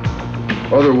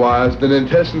 Otherwise, the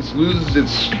Nintessence loses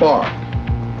its spark,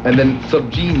 and then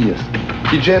subgenius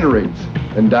degenerates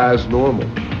and dies normal.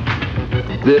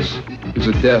 This is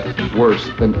a death worse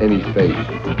than any fate.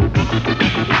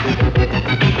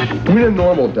 When a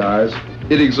normal dies,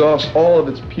 it exhausts all of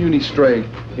its puny strength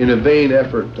in a vain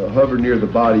effort to hover near the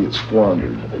body it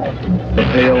squandered. The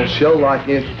pale, shell-like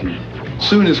entity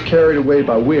soon is carried away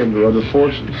by wind or other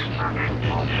forces.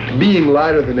 Being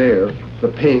lighter than air, the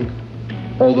pink,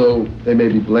 although they may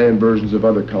be bland versions of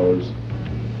other colors,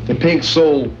 the pink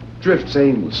soul drifts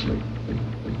aimlessly.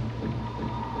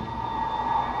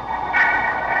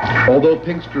 Although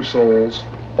pinkster souls,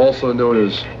 also known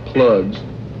as plugs,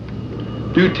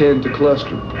 do tend to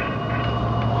cluster.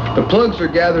 The plugs are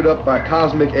gathered up by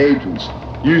cosmic agents,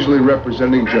 usually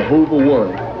representing Jehovah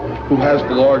One, who has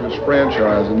the largest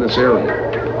franchise in this area.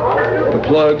 The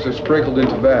plugs are sprinkled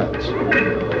into vats.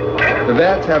 The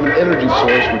vats have an energy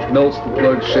source which melts the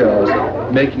plug shells,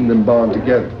 making them bond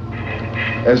together.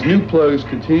 As new plugs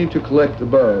continue to collect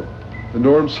above, the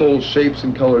norm soul's shapes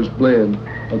and colors blend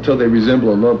until they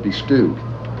resemble a lumpy stew.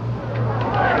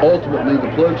 Ultimately, the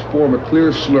plugs form a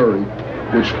clear slurry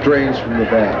which drains from the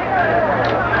vat.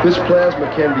 This plasma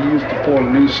can be used to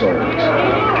form new souls.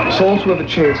 Souls who have a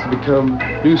chance to become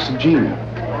new subgeni.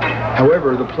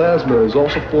 However, the plasma is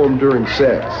also formed during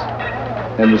sex,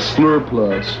 and the slur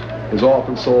plus is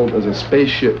often sold as a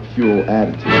spaceship fuel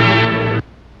additive.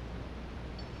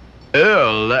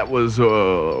 Well, that was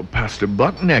Pastor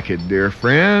Bucknaked, dear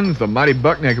friends. The mighty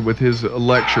Bucknaked with his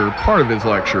lecture, part of his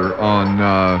lecture on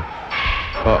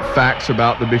facts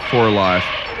about the before life.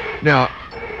 Now,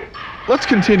 let's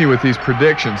continue with these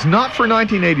predictions. Not for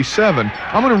 1987.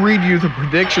 I'm going to read you the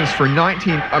predictions for let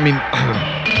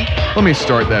me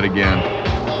start that again,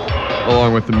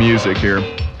 along with the music here.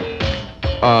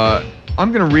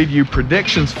 I'm going to read you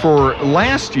predictions for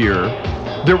last year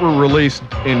that were released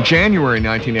in January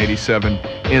 1987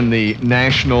 in the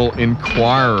National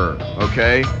Enquirer,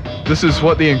 okay? This is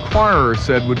what the Enquirer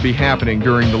said would be happening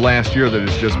during the last year that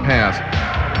has just passed.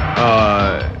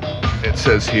 It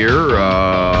says here,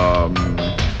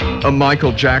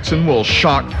 Michael Jackson will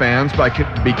shock fans by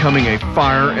becoming a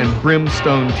fire and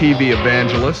brimstone TV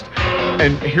evangelist.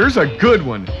 And here's a good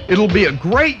one. It'll be a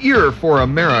great year for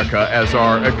America as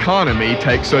our economy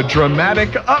takes a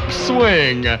dramatic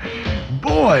upswing.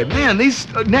 Boy, man, these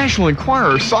National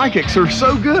Enquirer psychics are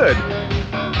so good.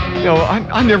 You know,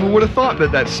 I never would have thought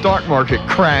that stock market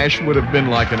crash would have been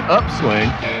like an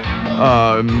upswing.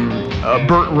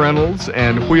 Burt Reynolds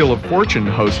and Wheel of Fortune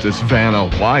hostess Vanna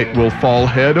White will fall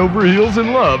head over heels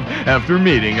in love after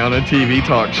meeting on a TV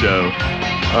talk show.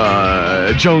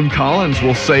 Joan Collins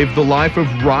will save the life of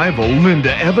rival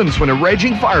Linda Evans when a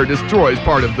raging fire destroys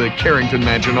part of the Carrington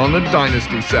Mansion on the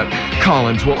Dynasty set.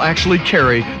 Collins will actually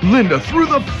carry Linda through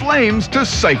the flames to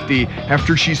safety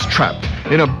after she's trapped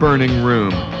in a burning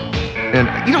room. And,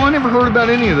 you know, I never heard about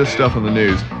any of this stuff in the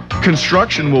news.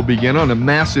 Construction will begin on a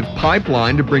massive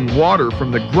pipeline to bring water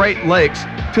from the Great Lakes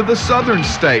to the southern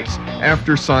states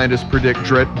after scientists predict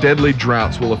deadly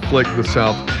droughts will afflict the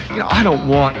South. You know, I don't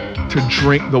want to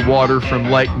drink the water from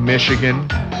Lake Michigan.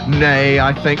 Nay,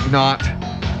 I think not.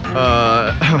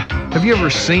 Have you ever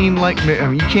seen Lake Michigan? I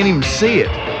mean, you can't even see it.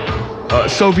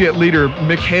 Soviet leader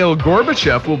Mikhail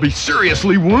Gorbachev will be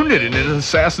seriously wounded in an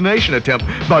assassination attempt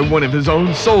by one of his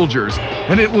own soldiers,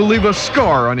 and it will leave a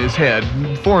scar on his head,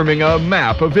 forming a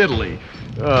map of Italy.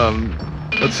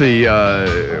 Let's see,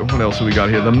 what else have we got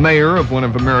here? The mayor of one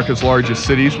of America's largest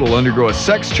cities will undergo a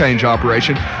sex change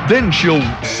operation. Then she'll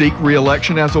seek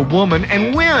re-election as a woman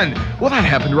and win. Well, that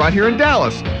happened right here in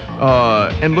Dallas.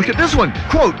 And look at this one.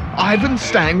 Quote, Ivan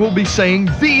Stang will be saying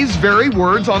these very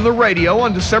words on the radio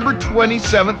on December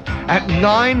 27th at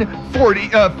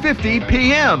 50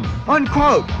 p.m.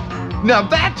 Unquote. Now,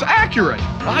 that's accurate.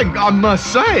 I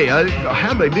must say.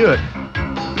 How'd they do it?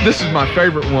 This is my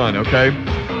favorite one, okay?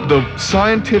 The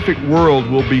scientific world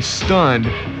will be stunned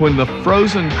when the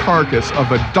frozen carcass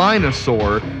of a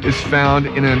dinosaur is found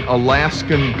in an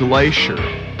Alaskan glacier.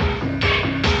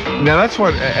 Now that's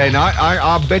what, and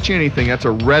I'll bet you anything, that's a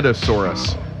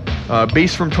Redosaurus.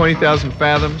 Beast from 20,000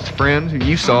 Fathoms, friends,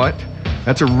 you saw it.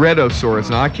 That's a Redosaurus,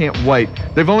 and I can't wait.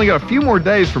 They've only got a few more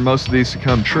days for most of these to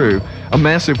come true. A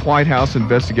massive White House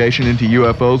investigation into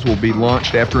UFOs will be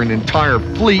launched after an entire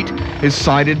fleet is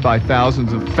sighted by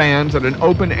thousands of fans at an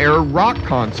open-air rock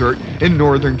concert in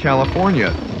Northern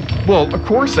California. Well, of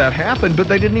course that happened, but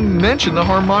they didn't even mention the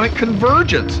harmonic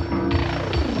convergence.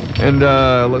 And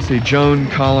let's see, Joan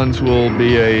Collins will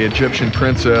be an Egyptian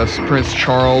princess. Prince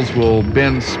Charles will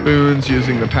bend spoons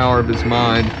using the power of his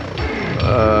mind.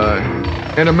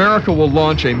 And America will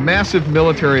launch a massive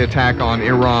military attack on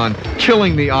Iran,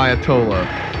 killing the Ayatollah.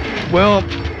 Well,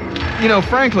 you know,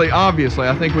 frankly, obviously,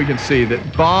 I think we can see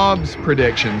that Bob's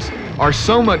predictions are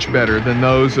so much better than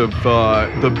those of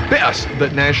the best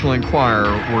that National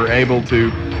Enquirer were able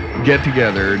to get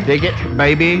together. Dig it,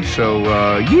 baby? So,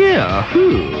 yeah,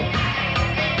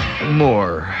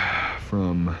 More.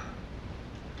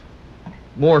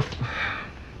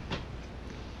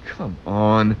 Come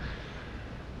on.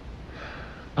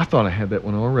 I thought I had that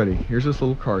one already. Here's this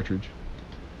little cartridge.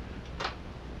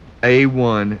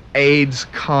 A1 AIDS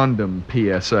condom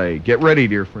PSA. Get ready,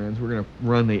 dear friends. We're going to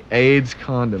run the AIDS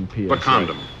condom PSA. A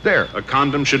condom. There. A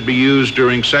condom should be used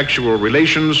during sexual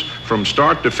relations from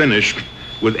start to finish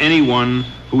with anyone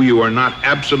who you are not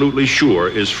absolutely sure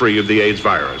is free of the AIDS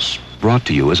virus. Brought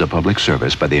to you as a public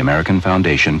service by the American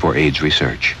Foundation for AIDS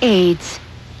Research. AIDS.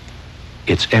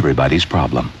 It's everybody's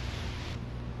problem.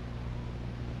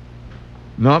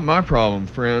 Not my problem,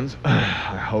 friends. I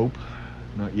hope.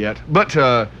 Not yet. But,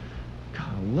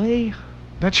 golly,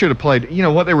 that should have played. You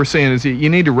know, what they were saying is you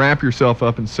need to wrap yourself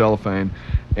up in cellophane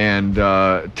and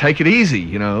take it easy,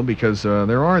 you know, because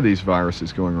there are these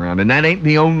viruses going around. And that ain't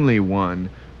the only one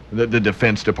that the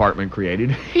Defense Department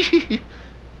created.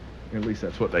 At least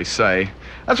that's what they say.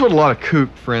 That's what a lot of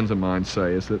kook friends of mine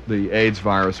say, is that the AIDS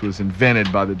virus was invented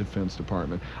by the Defense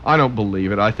Department. I don't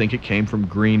believe it. I think it came from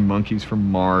green monkeys from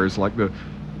Mars, like the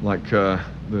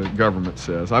government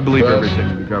says. I believe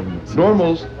everything the government says.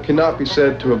 Normals cannot be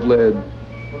said to have led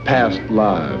past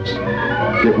lives.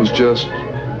 It was just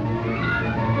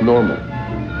normal.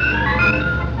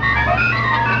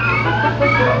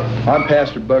 I'm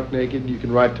Pastor Buck Naked. You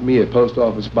can write to me at Post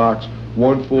Office Box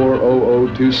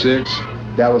 140026,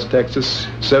 Dallas, Texas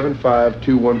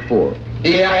 75214.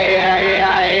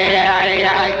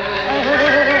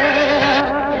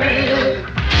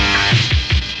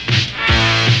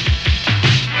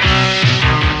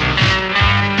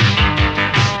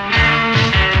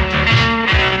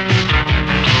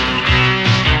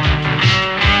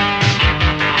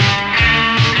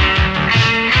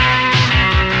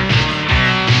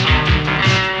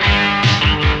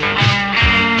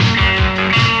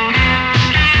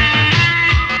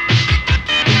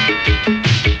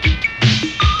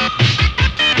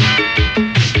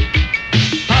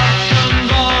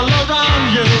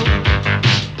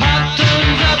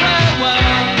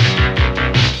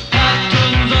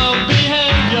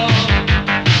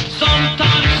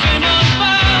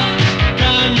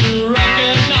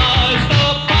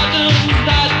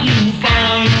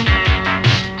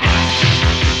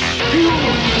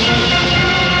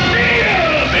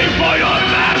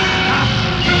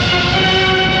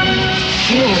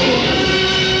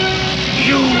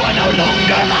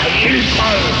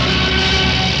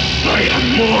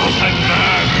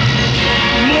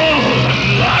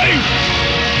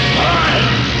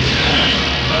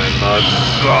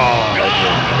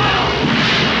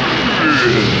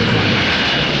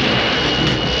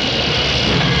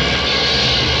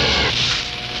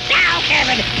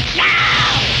 it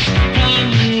now!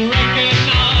 Can you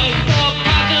recognize the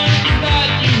patterns that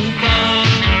you find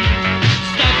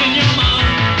stuck in your mind?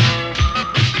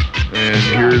 And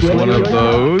here's one of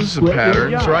those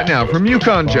patterns right now from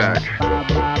Yukon Jack.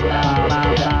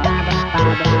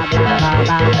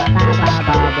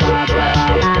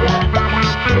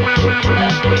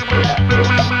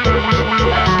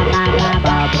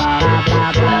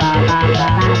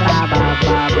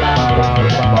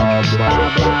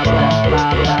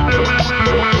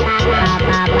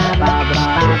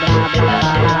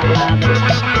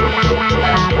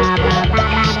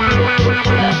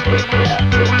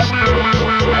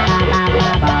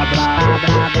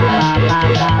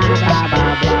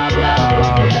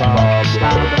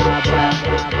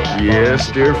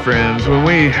 Yes, dear friends, when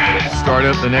we start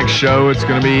up the next show, it's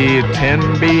going to be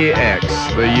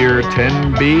 10BX, the year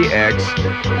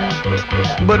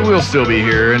 10BX. But we'll still be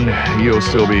here, and you'll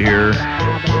still be here.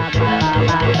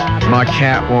 My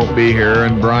cat won't be here,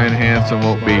 and Brian Hansen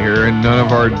won't be here, and none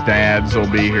of our dads will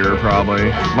be here, probably.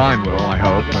 Mine will, I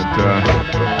hope, but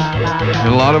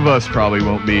and a lot of us probably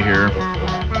won't be here.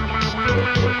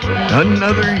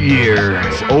 Another year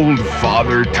as old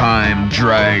Father Time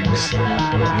drags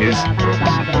his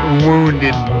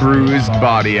wounded, bruised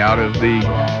body out of the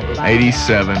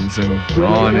 87s and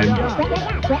on, and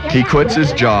he quits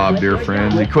his job, dear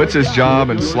friends. He quits his job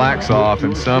and slacks off,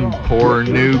 and some poor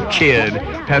new kid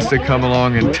has to come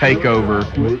along and take over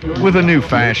with a new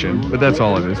fashion. But that's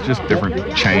all it is, just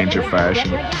different change of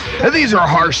fashion. And these are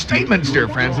harsh statements, dear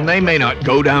friends, and they may not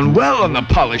go down well on the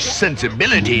polished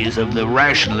sensibilities of the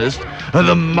rationalist or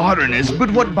the modernist,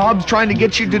 but what Bob's trying to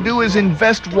get you to do is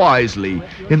invest wisely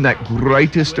in that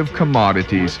greatest of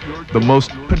commodities, the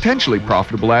most potentially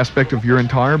profitable aspect of your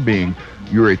entire being,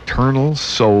 your eternal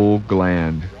soul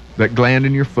gland. That gland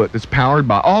in your foot that's powered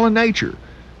by all of nature.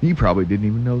 You probably didn't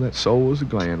even know that soul was a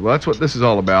gland. Well, that's what this is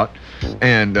all about.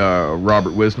 And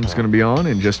Robert Wisdom's going to be on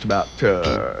in just about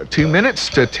 2 minutes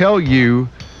to tell you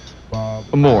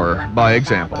more by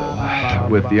example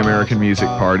with the American Music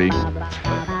Party.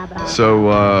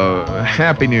 So,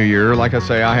 Happy New Year. Like I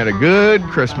say, I had a good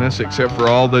Christmas except for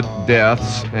all the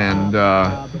deaths and,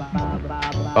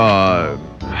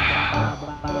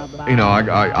 you know,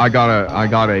 I got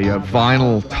a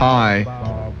vinyl tie,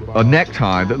 a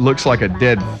necktie that looks like a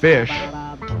dead fish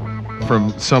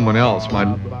from someone else, my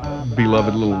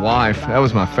beloved little wife. That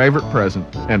was my favorite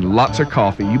present, and lots of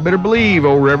coffee. You better believe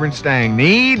old Reverend Stang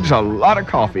needs a lot of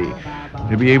coffee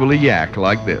to be able to yak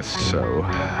like this. So,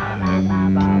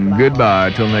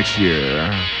 goodbye till next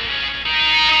year.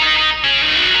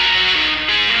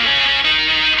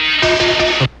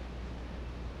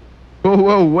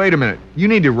 Whoa, wait a minute. You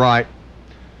need to write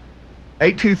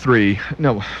 823.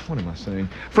 No, what am I saying?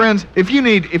 Friends, if you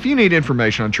need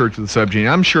information on Church of the Subgenie,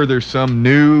 I'm sure there's some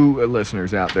new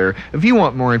listeners out there. If you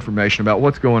want more information about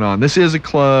what's going on, this is a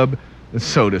club,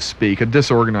 so to speak, a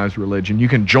disorganized religion. You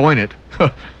can join it.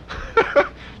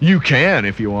 You can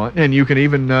if you want, and you can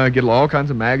even get all kinds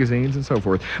of magazines and so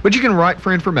forth. But you can write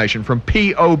for information from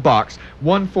P.O. Box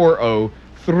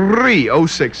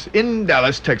 140-306 in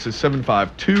Dallas, Texas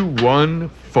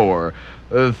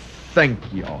 75214. Thank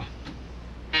y'all.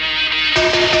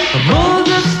 I'm all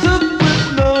dressed up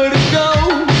with nowhere to go.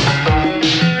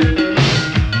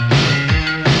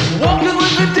 Walking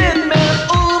with a dead man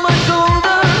over my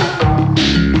shoulder.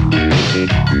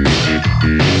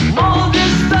 I'm all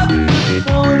dressed up with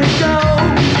nowhere to go.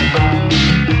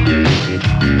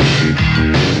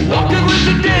 Walking with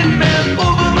a dead man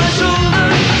over my shoulder.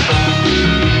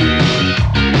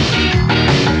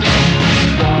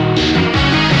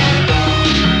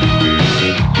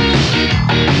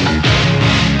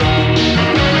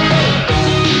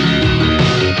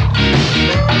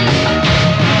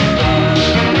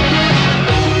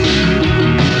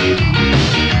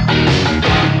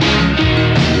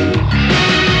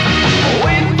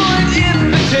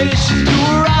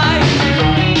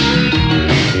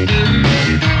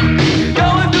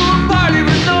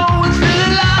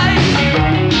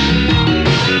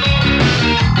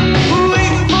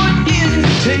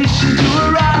 To